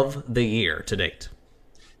Goal of the Year to date.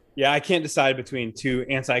 Yeah, I can't decide between 2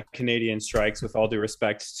 anti-Canadian strikes, with all due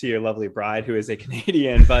respect to your lovely bride, who is a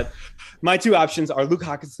Canadian. But my 2 options are Luke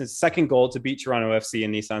Hawkinson's second goal to beat Toronto FC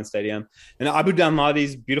in Nissan Stadium, and Abu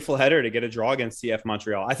Damadi's beautiful header to get a draw against CF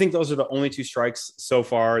Montreal. I think those are the only 2 strikes so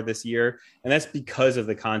far this year, and that's because of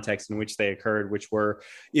the context in which they occurred, which were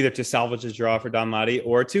either to salvage a draw for Damadi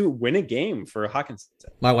or to win a game for Hawkinson.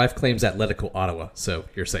 My wife claims Atletico Ottawa, so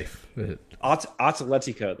you're safe.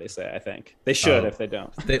 Atletico, they say. I think they should if they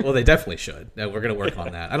don't. They definitely should. We're going to work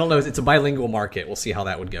on that. I don't know. It's a bilingual market. We'll see how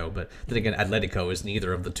that would go. But then again, Atletico is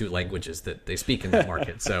neither of the 2 languages that they speak in that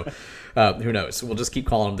market. So who knows? We'll just keep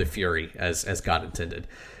calling them the Fury as God intended.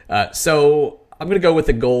 So I'm going to go with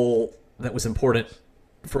the goal that was important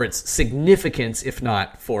for its significance, if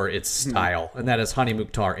not for its style, and that is Hani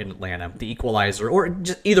Mukhtar in Atlanta, the equalizer, or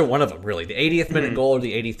just either one of them, really, the 80th minute goal or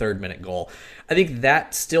the 83rd minute goal. I think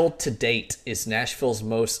that still to date is Nashville's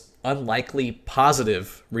most unlikely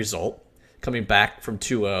positive result, coming back from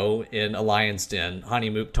 2-0 in a Lions Den.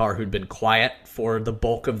 Hani Mukhtar, who'd been quiet for the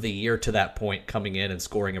bulk of the year to that point, coming in and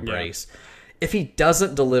scoring a brace. if he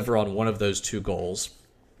doesn't deliver on one of those 2 goals,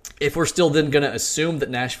 if we're still then going to assume that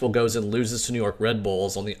Nashville goes and loses to New York Red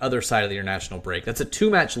Bulls on the other side of the international break, that's a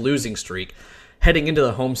 2-match losing streak heading into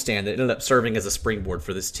the homestand that ended up serving as a springboard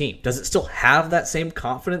for this team. Does it still have that same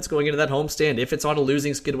confidence going into that homestand if it's on a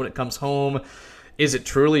losing skid when it comes home? Is it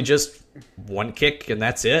truly just one kick and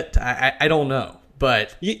that's it? I don't know.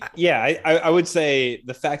 But yeah, I would say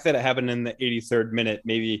the fact that it happened in the 83rd minute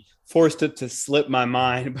maybe forced it to slip my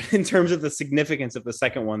mind. But in terms of the significance of the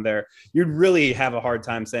second one there, you'd really have a hard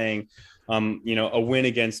time saying, a win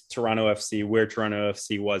against Toronto FC, where Toronto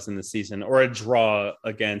FC was in the season, or a draw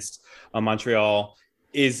against Montreal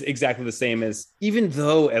is exactly the same as, even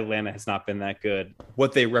though Atlanta has not been that good,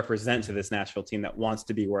 what they represent to this Nashville team that wants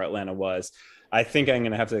to be where Atlanta was. I think I'm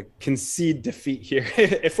going to have to concede defeat here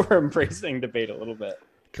if we're embracing debate a little bit.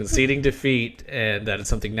 Conceding defeat, and that is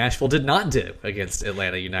something Nashville did not do against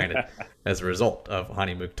Atlanta United as a result of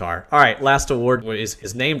Hani Mukhtar. All right, last award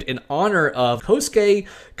is named in honor of Kosuke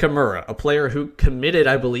Kimura, a player who committed,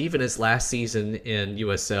 I believe, in his last season in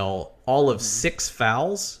USL, all of 6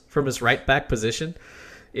 fouls from his right back position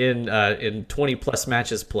in 20-plus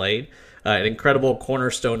matches played. An incredible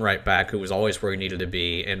cornerstone right back who was always where he needed to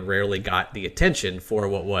be and rarely got the attention for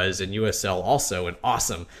what was in USL also an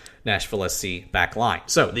awesome Nashville SC back line.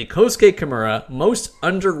 So the Kosuke Kimura, most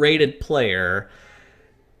underrated player.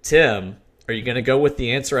 Tim, are you going to go with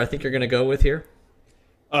the answer I think you're going to go with here?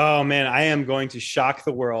 Oh, man, I am going to shock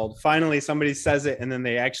the world. Finally, somebody says it, and then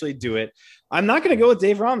they actually do it. I'm not going to go with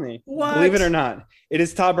Dave Romney. What? Believe it or not. It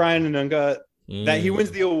is Ta Brian Anunga that he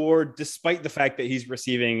wins the award despite the fact that he's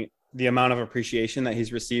receiving the amount of appreciation that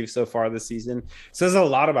he's received so far this season. Says a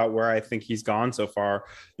lot about where I think he's gone so far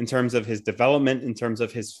in terms of his development, in terms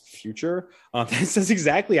of his future. That says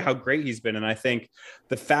exactly how great he's been. And I think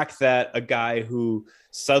the fact that a guy who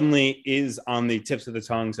suddenly is on the tips of the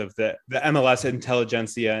tongues of the MLS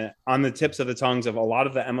intelligentsia, on the tips of the tongues of a lot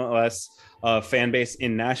of the MLS fan base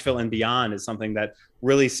in Nashville and beyond, is something that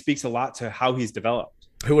really speaks a lot to how he's developed.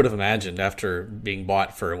 Who would have imagined, after being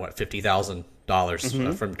bought for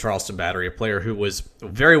 $50,000 from Charleston Battery, a player who was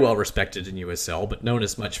very well respected in USL, but known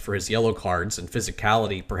as much for his yellow cards and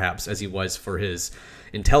physicality, perhaps, as he was for his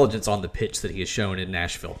intelligence on the pitch that he has shown in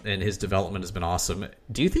Nashville, and his development has been awesome.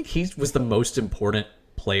 Do you think he was the most important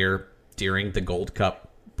player during the Gold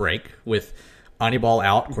Cup break with Anibal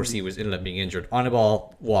out? Of course, he ended up being injured.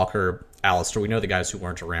 Anibal, Walker, Alistair, we know the guys who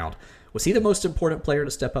weren't around. Was he the most important player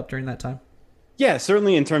to step up during that time? Yeah,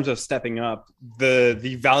 certainly in terms of stepping up,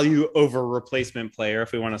 the value over replacement player,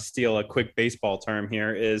 if we want to steal a quick baseball term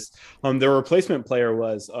here, is the replacement player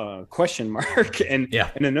was question mark. And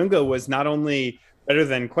Anunga was not only better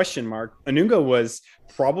than question mark, Anunga was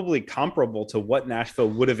probably comparable to what Nashville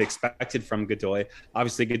would have expected from Godoy.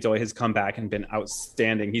 Obviously, Godoy has come back and been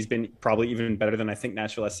outstanding. He's been probably even better than I think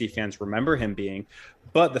Nashville SC fans remember him being.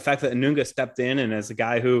 But the fact that Anunga stepped in, and as a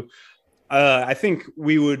guy who I think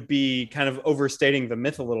we would be kind of overstating the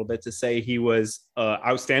myth a little bit to say he was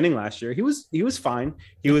outstanding last year. He was fine.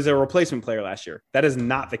 He was a replacement player last year. That is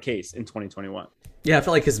not the case in 2021. Yeah, I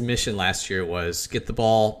felt like his mission last year was get the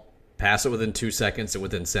ball, pass it within 2 seconds and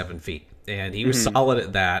within 7 feet. And he was solid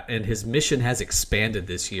at that. And his mission has expanded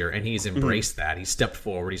this year, and he's embraced that. He's stepped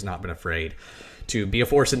forward. He's not been afraid to be a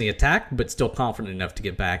force in the attack, but still confident enough to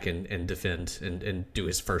get back and defend and do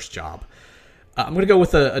his first job. I'm going to go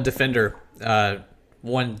with a defender,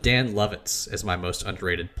 one Dan Lovitz as my most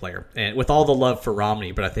underrated player. And with all the love for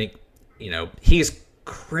Romney, but I think, he's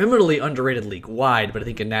criminally underrated league-wide, but I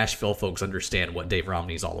think in Nashville, folks understand what Dave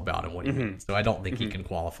Romney's all about and what he means. So I don't think he can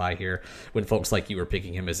qualify here when folks like you are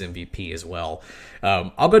picking him as MVP as well.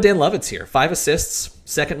 I'll go Dan Lovitz here. 5 assists,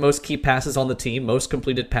 second most key passes on the team, most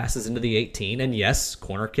completed passes into the 18. And yes,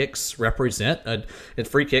 corner kicks represent, and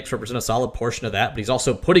free kicks represent a solid portion of that, but he's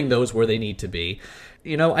also putting those where they need to be.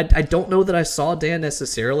 I don't know that I saw Dan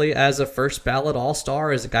necessarily as a first ballot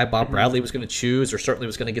all-star, as a guy Bob Bradley was going to choose or certainly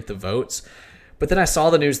was going to get the votes. But then I saw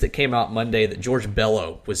the news that came out Monday that George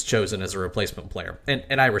Bello was chosen as a replacement player.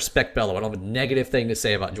 And I respect Bello. I don't have a negative thing to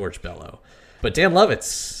say about George Bello. But Dan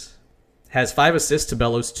Lovitz has 5 assists to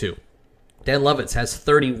Bello's 2. Dan Lovitz has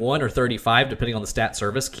 31 or 35, depending on the stat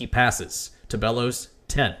service, key passes to Bello's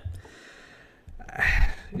 10.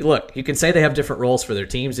 Look, you can say they have different roles for their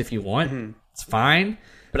teams if you want. It's fine.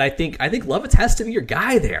 But I think Lovitz has to be your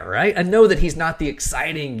guy there, right? I know that he's not the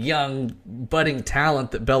exciting, young, budding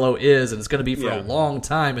talent that Bello is, and it's going to be for a long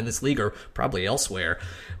time in this league or probably elsewhere.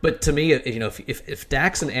 But to me, if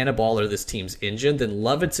Dax and Anibal are this team's engine, then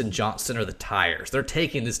Lovitz and Johnston are the tires. They're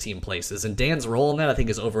taking this team places, and Dan's role in that, I think,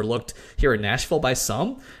 is overlooked here in Nashville by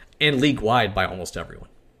some and league-wide by almost everyone.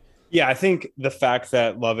 Yeah, I think the fact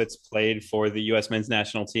that Lovitz played for the U.S. men's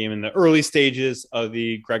national team in the early stages of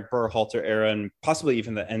the Greg Berhalter era and possibly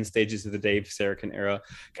even the end stages of the Dave Sarachan era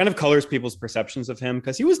kind of colors people's perceptions of him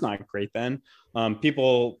because he was not great then.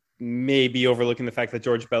 People may be overlooking the fact that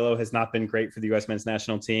George Bello has not been great for the U.S. men's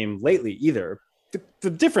national team lately either. The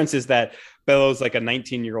difference is that Bello's like a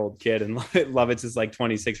 19-year-old kid and Lovitz is like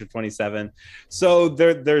 26 or 27. So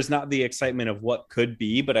there's not the excitement of what could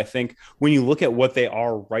be. But I think when you look at what they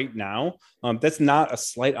are right now, that's not a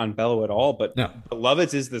slight on Bello at all. But, No. but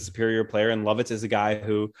Lovitz is the superior player. And Lovitz is a guy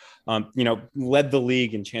who, led the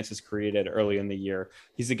league in chances created early in the year.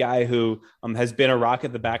 He's a guy who has been a rock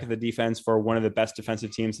at the back of the defense for one of the best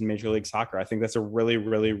defensive teams in Major League Soccer. I think that's a really,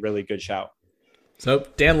 really, really good shout. So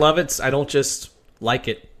Dan Lovitz, I don't just like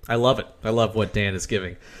it. I love it. I love what Dan is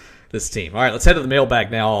giving this team. All right, let's head to the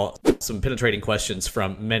mailbag now. Some penetrating questions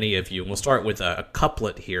from many of you. And we'll start with a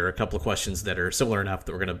couplet here, a couple of questions that are similar enough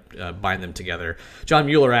that we're going to bind them together. John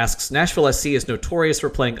Mueller asks, Nashville SC is notorious for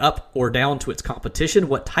playing up or down to its competition.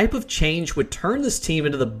 What type of change would turn this team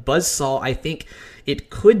into the buzzsaw I think it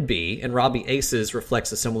could be? And Robbie Aces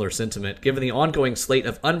reflects a similar sentiment. Given the ongoing slate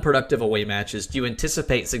of unproductive away matches, do you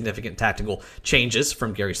anticipate significant tactical changes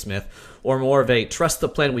from Gary Smith or more of a trust the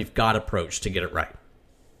plan we've got approach to get it right?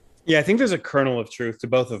 Yeah, I think there's a kernel of truth to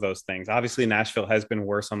both of those things. Obviously, Nashville has been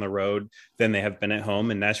worse on the road than they have been at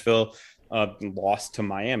home, and Nashville lost to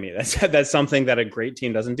Miami. That's something that a great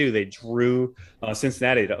team doesn't do. They drew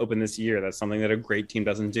Cincinnati to open this year. That's something that a great team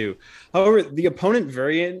doesn't do. However, the opponent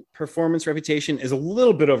variant performance reputation is a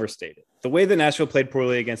little bit overstated. The way that Nashville played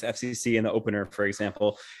poorly against FCC in the opener, for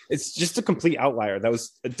example, it's just a complete outlier. That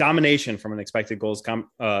was a domination from an expected goals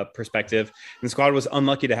perspective. And the squad was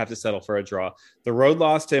unlucky to have to settle for a draw. The road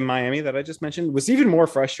loss to Miami that I just mentioned was even more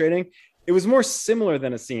frustrating. It was more similar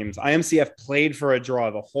than it seems. IMCF played for a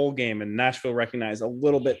draw the whole game, and Nashville recognized a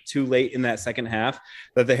little bit too late in that second half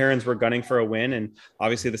that the Herons were gunning for a win. And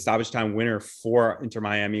obviously the stoppage time winner for Inter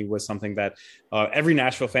Miami was something that every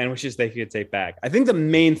Nashville fan wishes they could take back. I think the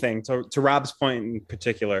main thing, to Rob's point in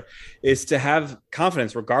particular, is to have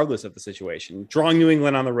confidence regardless of the situation. Drawing New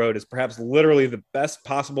England on the road is perhaps literally the best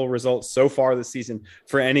possible result so far this season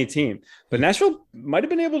for any team. But Nashville might have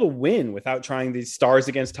been able to win without trying these stars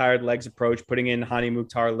against tired legs approach, putting in Hani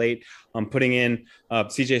Mukhtar late, putting in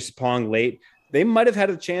CJ Sapong late. They might have had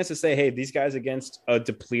a chance to say, hey, these guys against a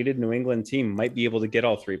depleted New England team might be able to get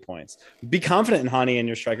all 3 points. Be confident in Hani and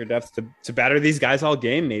your striker depth to batter these guys all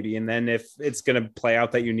game, maybe. And then if it's going to play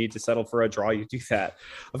out that you need to settle for a draw, you do that.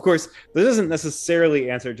 Of course, this doesn't necessarily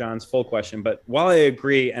answer John's full question, but while I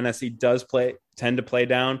agree NSC does tend to play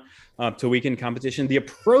down to weaken competition, the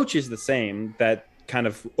approach is the same that kind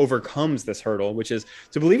of overcomes this hurdle, which is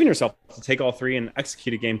to believe in yourself, to take all 3 and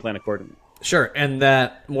execute a game plan accordingly. Sure, and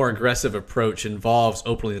that more aggressive approach involves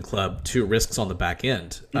opening the club to risks on the back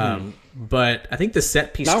end. But I think the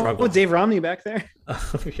set piece struggle. With Dave Romney back there.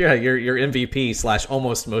 Yeah, your MVP /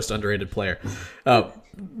 almost most underrated player.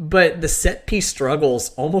 But the set piece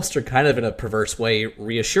struggles almost are kind of in a perverse way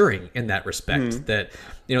reassuring in that respect. That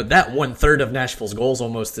that 1/3 of Nashville's goals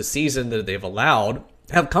almost this season that they've allowed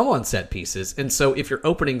have come on set pieces, and so if you're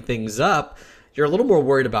opening things up, you're a little more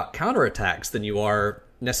worried about counterattacks than you are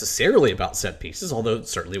necessarily about set pieces, although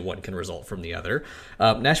certainly one can result from the other.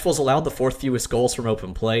 Nashville's allowed the 4th fewest goals from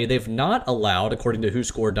open play. They've not allowed, according to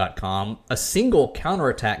WhoScored.com, a single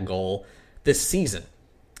counterattack goal this season.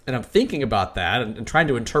 And I'm thinking about that and trying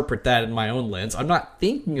to interpret that in my own lens. I'm not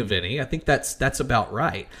thinking of any. I think that's about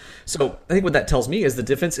right. So I think what that tells me is the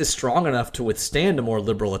defense is strong enough to withstand a more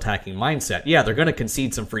liberal attacking mindset. Yeah, they're going to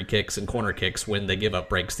concede some free kicks and corner kicks when they give up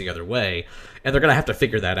breaks the other way, and they're going to have to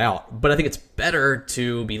figure that out. But I think it's better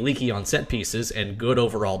to be leaky on set pieces and good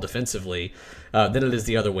overall defensively than it is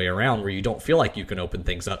the other way around, where you don't feel like you can open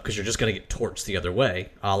things up because you're just going to get torched the other way,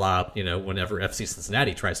 a la whenever FC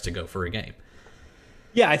Cincinnati tries to go for a game.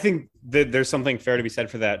 Yeah, I think that there's something fair to be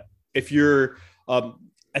said for that. If you're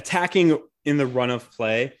attacking in the run of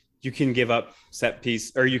play, you can give up set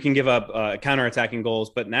piece or you can give up counter-attacking goals.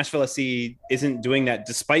 But Nashville SC isn't doing that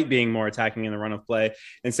despite being more attacking in the run of play.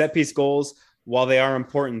 And set piece goals, while they are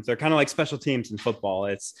important, they're kind of like special teams in football.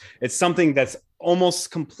 It's something that's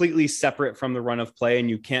almost completely separate from the run of play, and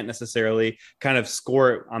you can't necessarily kind of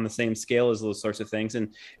score it on the same scale as those sorts of things.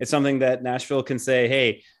 And it's something that Nashville can say,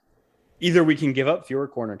 hey, either we can give up fewer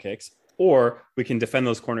corner kicks or we can defend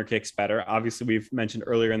those corner kicks better. Obviously, we've mentioned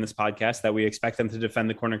earlier in this podcast that we expect them to defend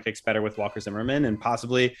the corner kicks better with Walker Zimmerman and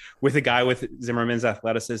possibly with a guy with Zimmerman's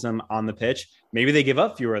athleticism on the pitch. Maybe they give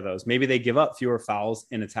up fewer of those. Maybe they give up fewer fouls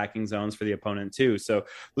in attacking zones for the opponent too. So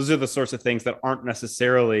those are the sorts of things that aren't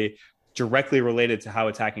necessarily directly related to how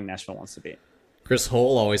attacking Nashville wants to be. Chris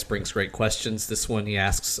Hull always brings great questions. This one he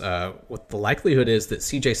asks, what the likelihood is that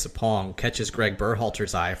CJ Sapong catches Greg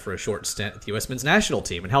Berhalter's eye for a short stint at the U.S. men's national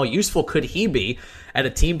team, and how useful could he be at a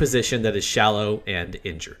team position that is shallow and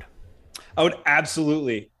injured? I would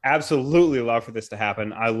absolutely love for this to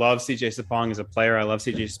happen. I love CJ Sapong as a player. I love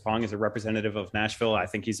CJ Sapong as a representative of Nashville. I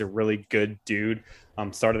think he's a really good dude.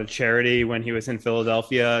 Started a charity when he was in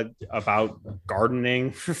Philadelphia about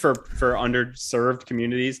gardening for underserved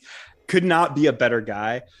communities. Could not be a better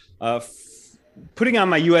guy. Putting on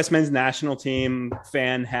my U.S. men's national team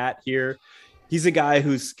fan hat here, he's a guy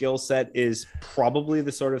whose skill set is probably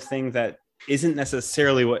the sort of thing that isn't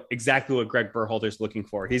necessarily exactly what Greg Berhalter's looking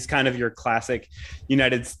for. He's kind of your classic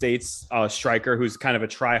United States striker who's kind of a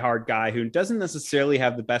try-hard guy who doesn't necessarily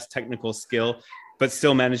have the best technical skill, but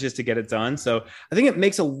still manages to get it done. So I think it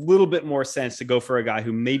makes a little bit more sense to go for a guy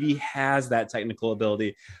who maybe has that technical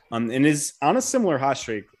ability and is on a similar hot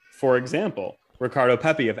streak. For example, Ricardo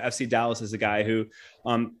Pepi of FC Dallas is a guy who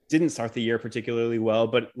didn't start the year particularly well,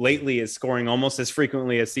 but lately is scoring almost as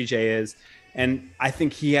frequently as CJ is. And I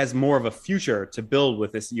think he has more of a future to build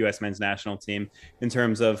with this U.S. men's national team in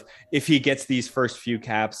terms of if he gets these first few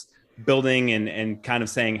caps, building and kind of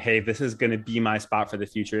saying, hey, this is going to be my spot for the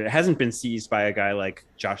future. It hasn't been seized by a guy like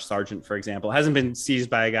Josh Sargent, for example. It hasn't been seized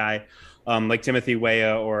by a guy like Timothy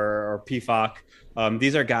Weah or Pifak.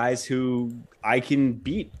 These are guys who I can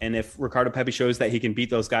beat. And if Ricardo Pepi shows that he can beat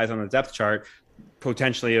those guys on the depth chart,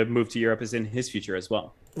 potentially a move to Europe is in his future as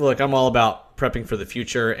well. Look, I'm all about prepping for the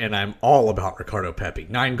future, and I'm all about Ricardo Pepi.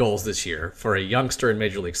 9 goals this year for a youngster in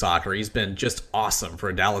Major League Soccer. He's been just awesome for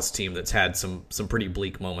a Dallas team that's had some pretty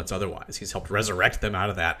bleak moments otherwise. He's helped resurrect them out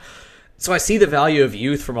of that. So I see the value of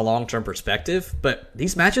youth from a long-term perspective, but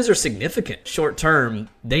these matches are significant. Short-term,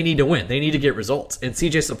 they need to win. They need to get results. And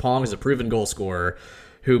CJ Sapong is a proven goal scorer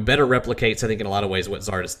who better replicates, I think, in a lot of ways what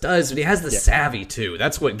Zardes does, but he has the savvy, too.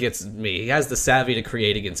 That's what gets me. He has the savvy to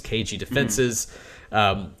create against cagey defenses.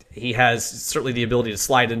 He has certainly the ability to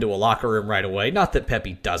slide into a locker room right away. Not that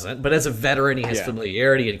Pepi doesn't, but as a veteran, he has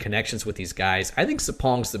familiarity and connections with these guys. I think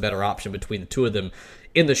Sapong's the better option between the two of them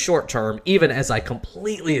in the short term, even as I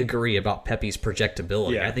completely agree about Pepi's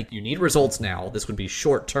projectability. I think you need results now. This would be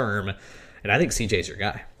short term, and I think CJ's your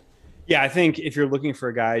guy. Yeah, I think if you're looking for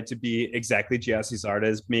a guy to be exactly Gyasi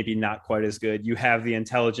Zardes, maybe not quite as good, you have the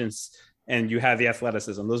intelligence and you have the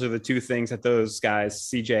athleticism. Those are the two things that those guys,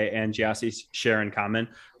 CJ and Gyasi, share in common.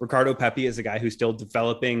 Ricardo Pepi is a guy who's still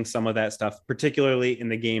developing some of that stuff, particularly in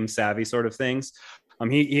the game savvy sort of things.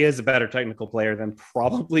 He is a better technical player than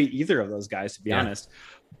probably either of those guys, to be honest.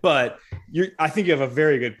 But I think you have a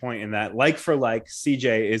very good point in that. Like for like,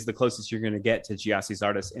 CJ is the closest you're going to get to Gyasi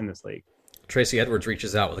Zardes in this league. Tracy Edwards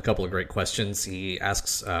reaches out with a couple of great questions. He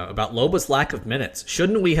asks about Loba's lack of minutes.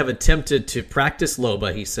 Shouldn't we have attempted to practice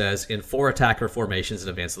Loba, he says, in 4 attacker formations in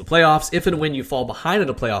advance of the playoffs? If and when you fall behind in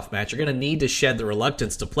a playoff match, you're going to need to shed the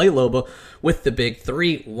reluctance to play Loba with the big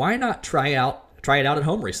 3. Why not try it out at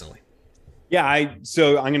home recently? Yeah,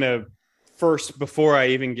 so I'm going to first, before I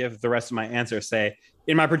even give the rest of my answer, say,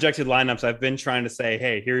 in my projected lineups, I've been trying to say,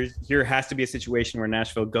 hey, here has to be a situation where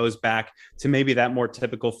Nashville goes back to maybe that more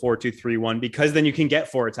typical 4-2-3-1, because then you can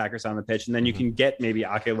get 4 attackers on the pitch, and then you can get maybe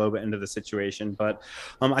Ake Loba into the situation. But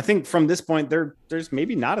I think from this point, there's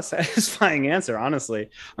maybe not a satisfying answer, honestly.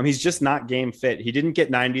 He's just not game fit. He didn't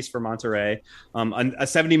get 90s for Monterrey. A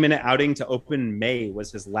 70-minute outing to open May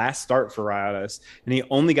was his last start for Rayados, and he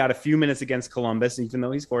only got a few minutes against Columbus, even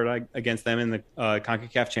though he scored against them in the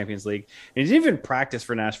CONCACAF Champions League. And he didn't even practice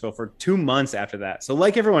for Nashville for 2 months after that. So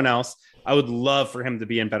like everyone else, I would love for him to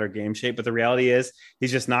be in better game shape, but the reality is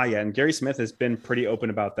he's just not yet. And Gary Smith has been pretty open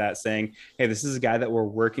about that, saying, hey, this is a guy that we're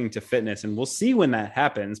working to fitness, and we'll see when that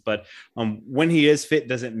happens. But when he is fit,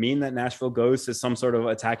 does it mean that Nashville goes to some sort of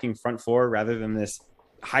attacking front 4 rather than this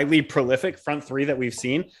highly prolific front 3 that we've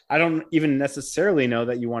seen? I don't even necessarily know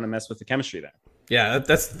that you want to mess with the chemistry there. Yeah,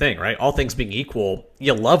 that's the thing, right? All things being equal,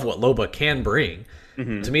 you love what Loba can bring.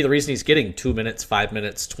 Mm-hmm. To me, the reason he's getting 2 minutes, 5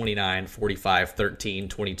 minutes, 29, 45, 13,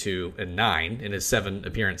 22, and 9 in his 7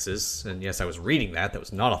 appearances, and yes, I was reading that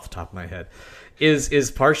was not off the top of my head,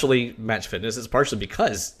 is partially match fitness. It's partially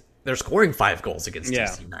because they're scoring 5 goals against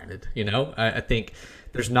DC United. I think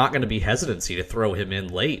there's not going to be hesitancy to throw him in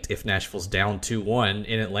late if Nashville's down 2-1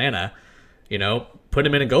 in Atlanta. Put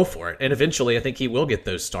him in and go for it. And eventually, I think he will get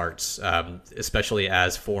those starts, especially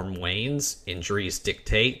as form wanes, injuries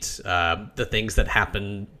dictate, the things that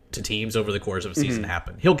happen to teams over the course of a season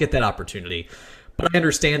happen. He'll get that opportunity. But I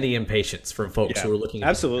understand the impatience from folks who are looking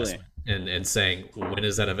at investment and saying, when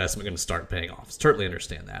is that investment going to start paying off? Certainly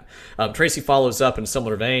understand that. Tracy follows up in a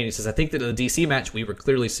similar vein. He says, I think that in the DC match, we were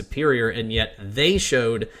clearly superior, and yet they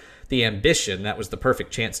showed the ambition. That was the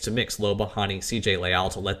perfect chance to mix Loba, Hani, CJ Leal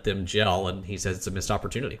to let them gel, and he says it's a missed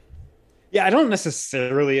opportunity. Yeah, I don't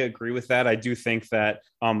necessarily agree with that. I do think that,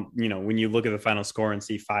 when you look at the final score and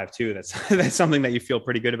see 5-2, that's something that you feel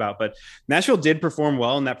pretty good about. But Nashville did perform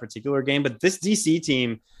well in that particular game, but this DC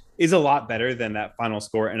team is a lot better than that final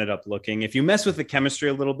score ended up looking. If you mess with the chemistry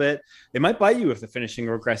a little bit, it might bite you if the finishing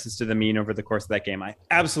regresses to the mean over the course of that game. I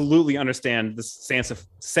absolutely understand the sense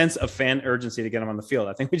of fan urgency to get them on the field.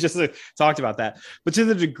 I think we just talked about that. But to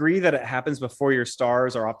the degree that it happens before your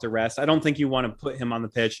stars are off to rest, I don't think you want to put him on the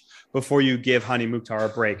pitch before you give Hani Mukhtar a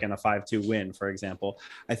break and a 5-2 win, for example.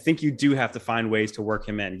 I think you do have to find ways to work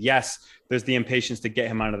him in. Yes, there's the impatience to get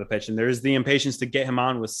him onto the pitch, and there's the impatience to get him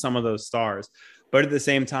on with some of those stars. But at the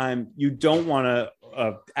same time, you don't want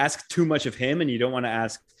to ask too much of him, and you don't want to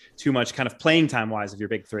ask too much kind of playing time wise of your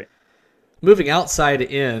big three. Moving outside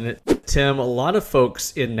in, Tim, a lot of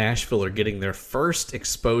folks in Nashville are getting their first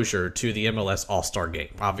exposure to the MLS All-Star Game.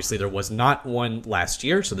 Obviously, there was not one last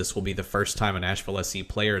year, so this will be the first time a Nashville SC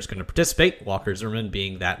player is going to participate, Walker Zimmerman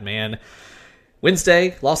being that man.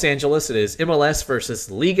 Wednesday, Los Angeles, it is MLS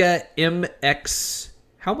versus Liga MX.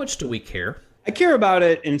 How much do we care? I care about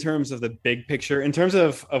it in terms of the big picture. In terms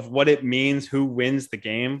of what it means, who wins the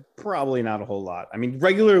game, probably not a whole lot. I mean,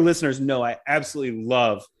 regular listeners know I absolutely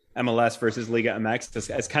love MLS versus Liga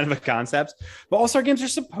MX as kind of a concept. But All-Star games are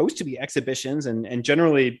supposed to be exhibitions and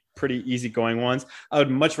generally pretty easygoing ones. I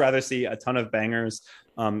would much rather see a ton of bangers.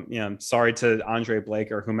 Sorry to Andre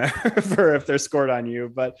Blake or whomever if they're scored on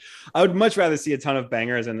you, but I would much rather see a ton of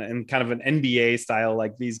bangers and kind of an NBA style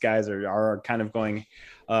like these guys are kind of going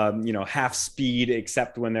half speed,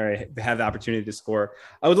 except when they have the opportunity to score.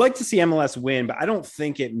 I would like to see MLS win, but I don't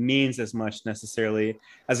think it means as much necessarily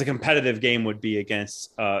as a competitive game would be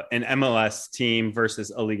against an MLS team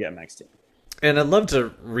versus a Liga MX team. And I'd love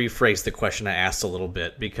to rephrase the question I asked a little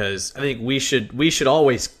bit, because I think we should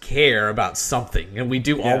always care about something, and we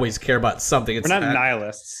do always care about something. We're not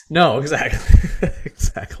nihilists. No, exactly.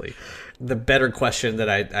 Exactly. The better question that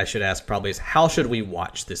I should ask probably is, how should we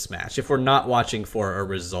watch this match? If we're not watching for a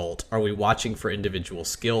result, are we watching for individual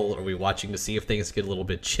skill? Are we watching to see if things get a little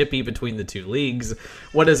bit chippy between the two leagues?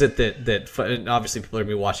 What is it that obviously people are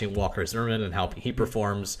going to be watching Walker Zimmerman and how he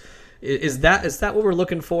performs? Is that what we're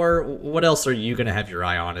looking for? What else are you going to have your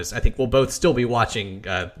eye on? I think we'll both still be watching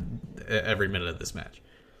every minute of this match.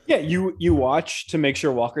 Yeah, you watch to make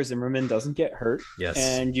sure Walker Zimmerman doesn't get hurt. Yes.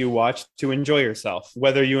 And you watch to enjoy yourself,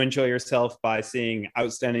 whether you enjoy yourself by seeing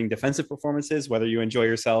outstanding defensive performances, whether you enjoy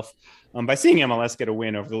yourself by seeing MLS get a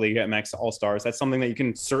win over the Liga MX All-Stars. That's something that you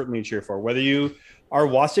can certainly cheer for. Whether you are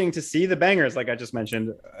watching to see the bangers, like I just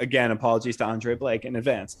mentioned, again, apologies to Andre Blake in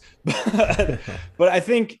advance. But I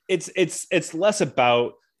think it's less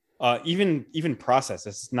about even process.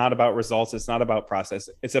 It's not about results. It's not about process.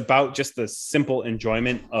 It's about just the simple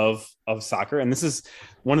enjoyment of soccer. And this is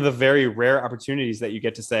one of the very rare opportunities that you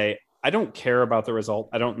get to say, I don't care about the result.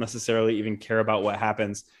 I don't necessarily even care about what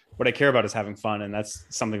happens. What I care about is having fun. And that's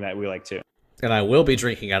something that we like too. And I will be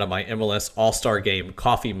drinking out of my MLS All-Star Game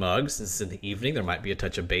coffee mug. Since it's in the evening, there might be a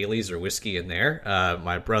touch of Bailey's or whiskey in there.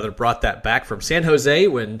 My brother brought that back from San Jose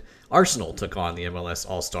when Arsenal took on the MLS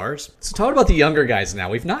All-Stars. So talking about the younger guys now,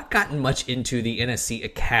 we've not gotten much into the NSC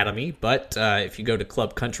Academy, but if you go to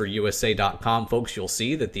clubcountryusa.com, folks, you'll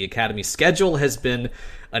see that the Academy schedule has been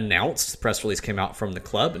announced. The press release came out from the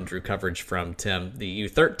club and drew coverage from Tim. The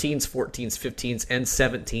U13s, 14s, 15s, and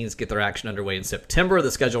 17s get their action underway in September.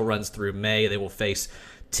 The schedule runs through May. They will face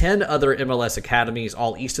 10 other MLS academies,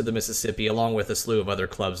 all east of the Mississippi, along with a slew of other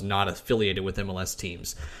clubs not affiliated with MLS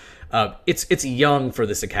teams. It's young for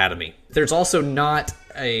this academy. There's also not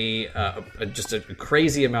just a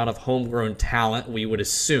crazy amount of homegrown talent, we would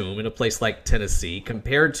assume, in a place like Tennessee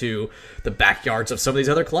compared to the backyards of some of these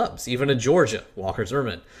other clubs, even a Georgia, Walker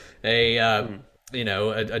Zimmerman, a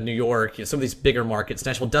New York, some of these bigger markets.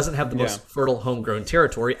 Nashville doesn't have the most fertile homegrown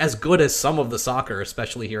territory, as good as some of the soccer,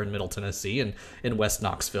 especially here in Middle Tennessee and in West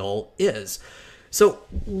Knoxville, is. So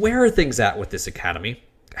where are things at with this academy?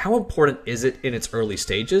 How important is it in its early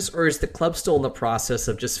stages, or is the club still in the process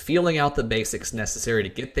of just feeling out the basics necessary to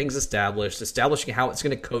get things established, establishing how it's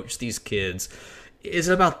going to coach these kids? Is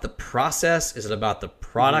it about the process? Is it about the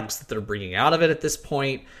products that they're bringing out of it at this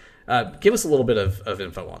point? Give us a little bit of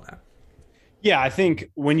info on that. Yeah, I think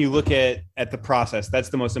when you look at the process, that's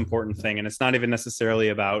the most important thing. And it's not even necessarily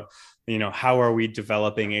about, how are we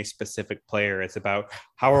developing a specific player? It's about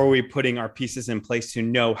how are we putting our pieces in place to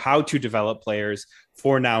know how to develop players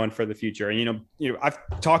for now and for the future. And, I've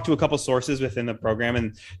talked to a couple sources within the program,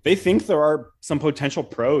 and they think there are some potential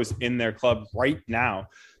pros in their club right now.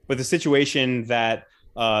 But the situation that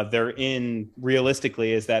they're in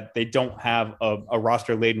realistically is that they don't have a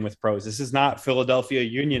roster laden with pros. This is not Philadelphia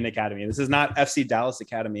Union Academy. This is not FC Dallas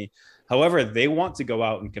Academy. However, they want to go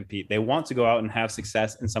out and compete. They want to go out and have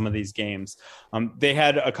success in some of these games. They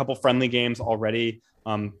had a couple friendly games already.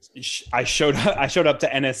 I showed up to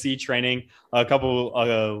NSC training a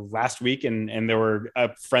couple last week, and there were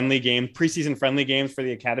preseason friendly games for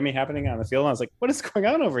the academy happening on the field. And I was like, what is going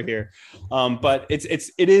on over here? But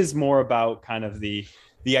it is more about kind of the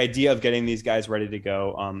idea of getting these guys ready to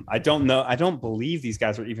go. I don't believe these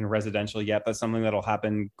guys are even residential yet. That's something that'll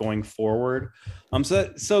happen going forward.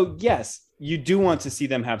 So yes, you do want to see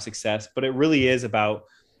them have success, but it really is about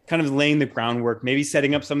kind of laying the groundwork, maybe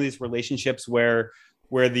setting up some of these relationships where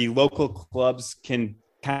the local clubs can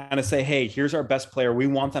kind of say, hey, here's our best player. We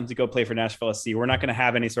want them to go play for Nashville SC. We're not going to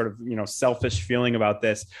have any sort of, selfish feeling about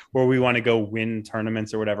this where we want to go win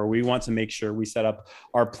tournaments or whatever. We want to make sure we set up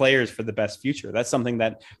our players for the best future. That's something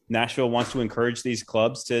that Nashville wants to encourage these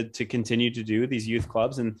clubs to continue to do, these youth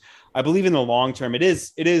clubs. And I believe in the long term, it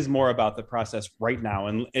is more about the process right now.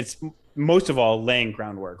 And it's most of all laying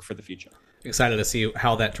groundwork for the future. Excited to see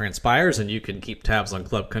how that transpires, and you can keep tabs on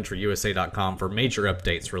clubcountryusa.com for major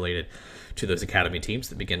updates related to those academy teams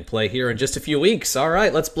that begin play here in just a few weeks. All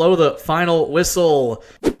right, let's blow the final whistle.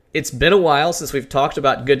 It's been a while since we've talked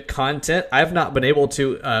about good content. I've not been able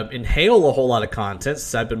to inhale a whole lot of content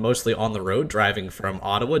since I've been mostly on the road, driving from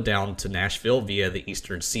Ottawa down to Nashville via the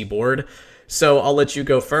Eastern Seaboard. So I'll let you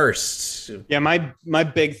go first. Yeah, my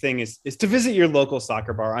big thing is to visit your local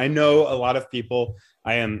soccer bar. I know a lot of people,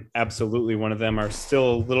 I am absolutely one of them, are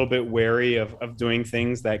still a little bit wary of doing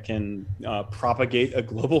things that can propagate a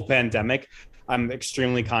global pandemic. I'm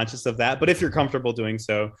extremely conscious of that. But if you're comfortable doing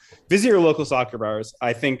so, visit your local soccer bars.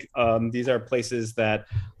 I think these are places that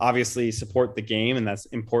obviously support the game, and that's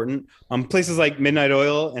important. Places like Midnight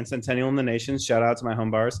Oil and Centennial in the Nations, shout out to my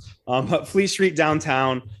home bars. Fleet Street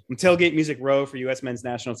downtown, Tailgate Music Row for U.S. men's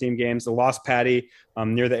national team games, the Lost Patty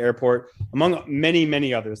near the airport, among many,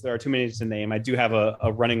 many others. There are too many to name. I do have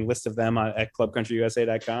a running list of them at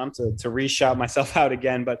clubcountryusa.com to re-shout myself out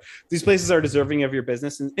again. But these places are deserving of your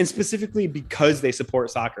business, and specifically because they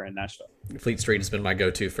support soccer in Nashville. Fleet Street has been my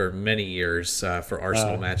go-to for many years for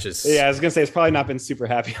Arsenal matches. Yeah, I was going to say, it's probably not been super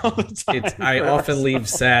happy all the time. I often leave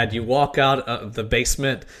sad. You walk out of the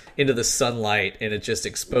basement into the sunlight, and it just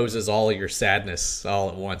exposes all of your sadness all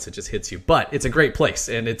at once. It just hits you. But it's a great place,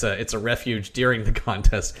 and it's a refuge during the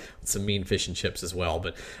contest with some mean fish and chips as well.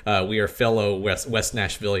 But we are fellow West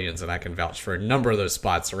Nashvillians, and I can vouch for a number of those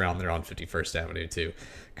spots around there on 51st Avenue too.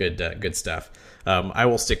 Good stuff. I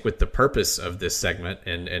will stick with the purpose of this segment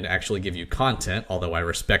and actually give you content, although I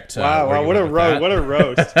respect. Wow, what a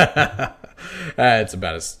roast! It's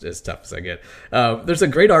about as tough as I get. There's a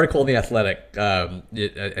great article in The Athletic.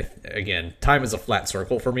 Again, time is a flat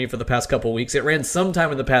circle for me for the past couple of weeks. It ran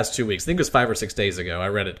sometime in the past 2 weeks. I think it was 5 or 6 days ago. I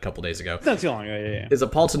read it a couple days ago. It's not too long ago, yeah. It's a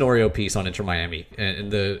Paul Tenorio piece on Inter Miami, and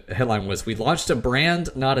the headline was, "We launched a brand,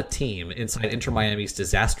 not a team, inside Inter Miami's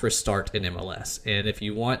disastrous start in MLS." And if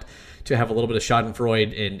you want to have a little bit of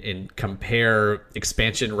schadenfreude and compare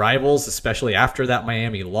expansion rivals, especially after that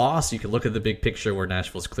Miami loss, you can look at the big picture where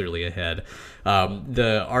Nashville's clearly ahead.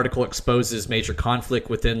 The article exposes major conflict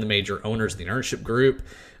within the major owners of the ownership group.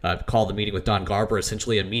 Called the meeting with Don Garber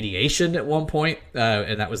essentially a mediation at one point,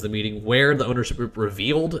 and that was the meeting where the ownership group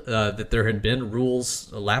revealed that there had been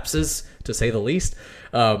rules lapses, to say the least.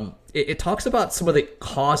 It talks about some of the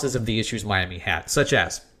causes of the issues Miami had, such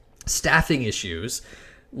as staffing issues,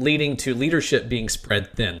 leading to leadership being spread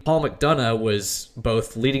thin. Paul McDonough was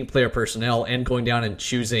both leading player personnel and going down and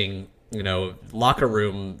choosing, locker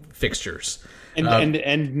room fixtures.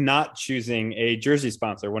 And not choosing a jersey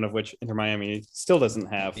sponsor, one of which Inter Miami still doesn't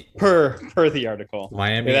have, per the article.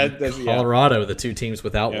 Miami and Colorado, the two teams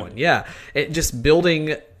without one. Yeah, it just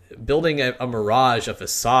building a mirage, a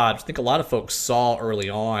facade. I think a lot of folks saw early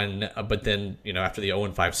on, but then, after the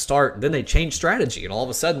 0-5 start, then they changed strategy, and all of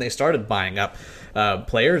a sudden they started buying up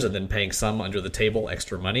players and then paying some under the table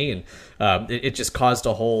extra money, and it just caused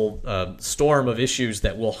a whole storm of issues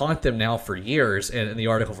that will haunt them now for years. And the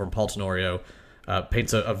article from Paul Tenorio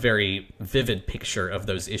paints a very vivid picture of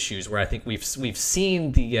those issues, where I think we've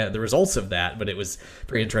seen the results of that, but it was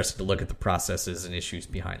very interesting to look at the processes and issues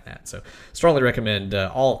behind that. So strongly recommend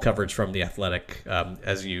all coverage from The Athletic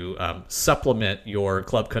as you supplement your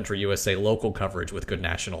Club Country USA local coverage with good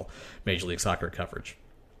national Major League Soccer coverage.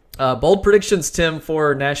 Bold predictions, Tim,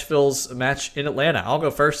 for Nashville's match in Atlanta. I'll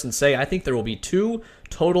go first and say I think there will be 2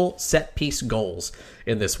 total set-piece goals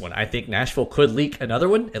in this one. I think Nashville could leak another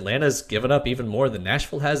one. Atlanta's given up even more than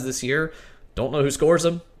Nashville has this year. Don't know who scores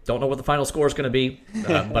them. Don't know what the final score is going to be.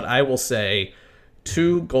 But I will say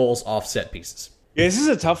 2 goals off set pieces. Yeah, this is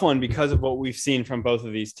a tough one because of what we've seen from both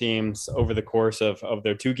of these teams over the course of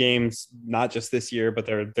their 2 games, not just this year, but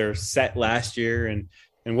their set last year. And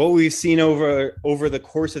what we've seen over the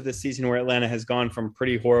course of the season, where Atlanta has gone from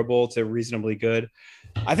pretty horrible to reasonably good.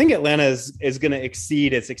 I think Atlanta is going to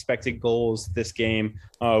exceed its expected goals this game,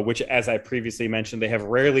 which, as I previously mentioned, they have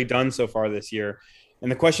rarely done so far this year.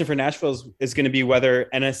 And the question for Nashville is going to be whether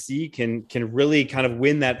NSC can really kind of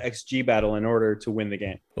win that XG battle in order to win the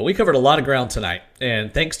game. Well, we covered a lot of ground tonight,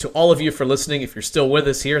 and thanks to all of you for listening. If you're still with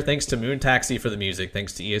us here, thanks to Moon Taxi for the music.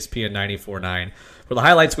 Thanks to ESPN 94.9 for the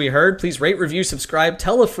highlights we heard. Please rate, review, subscribe,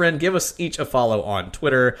 tell a friend, give us each a follow on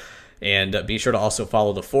Twitter, and be sure to also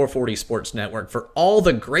follow the 440 Sports Network for all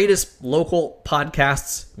the greatest local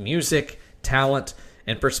podcasts, music, talent,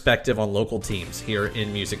 and perspective on local teams here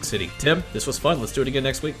in Music City. Tim, this was fun. Let's do it again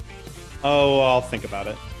next week. Oh, I'll think about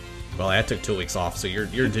it. Well, I took 2 weeks off, so you're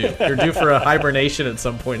due. You're due for a hibernation at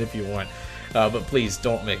some point if you want. But please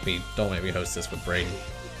don't make me host this with Braden.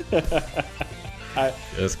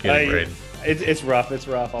 Just kidding, Braden. It's rough. It's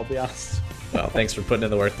rough. I'll be honest. Well, thanks for putting in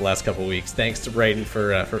the work the last couple of weeks. Thanks to Braden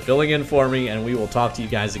for filling in for me, and we will talk to you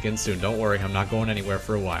guys again soon. Don't worry, I'm not going anywhere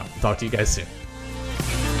for a while. Talk to you guys soon.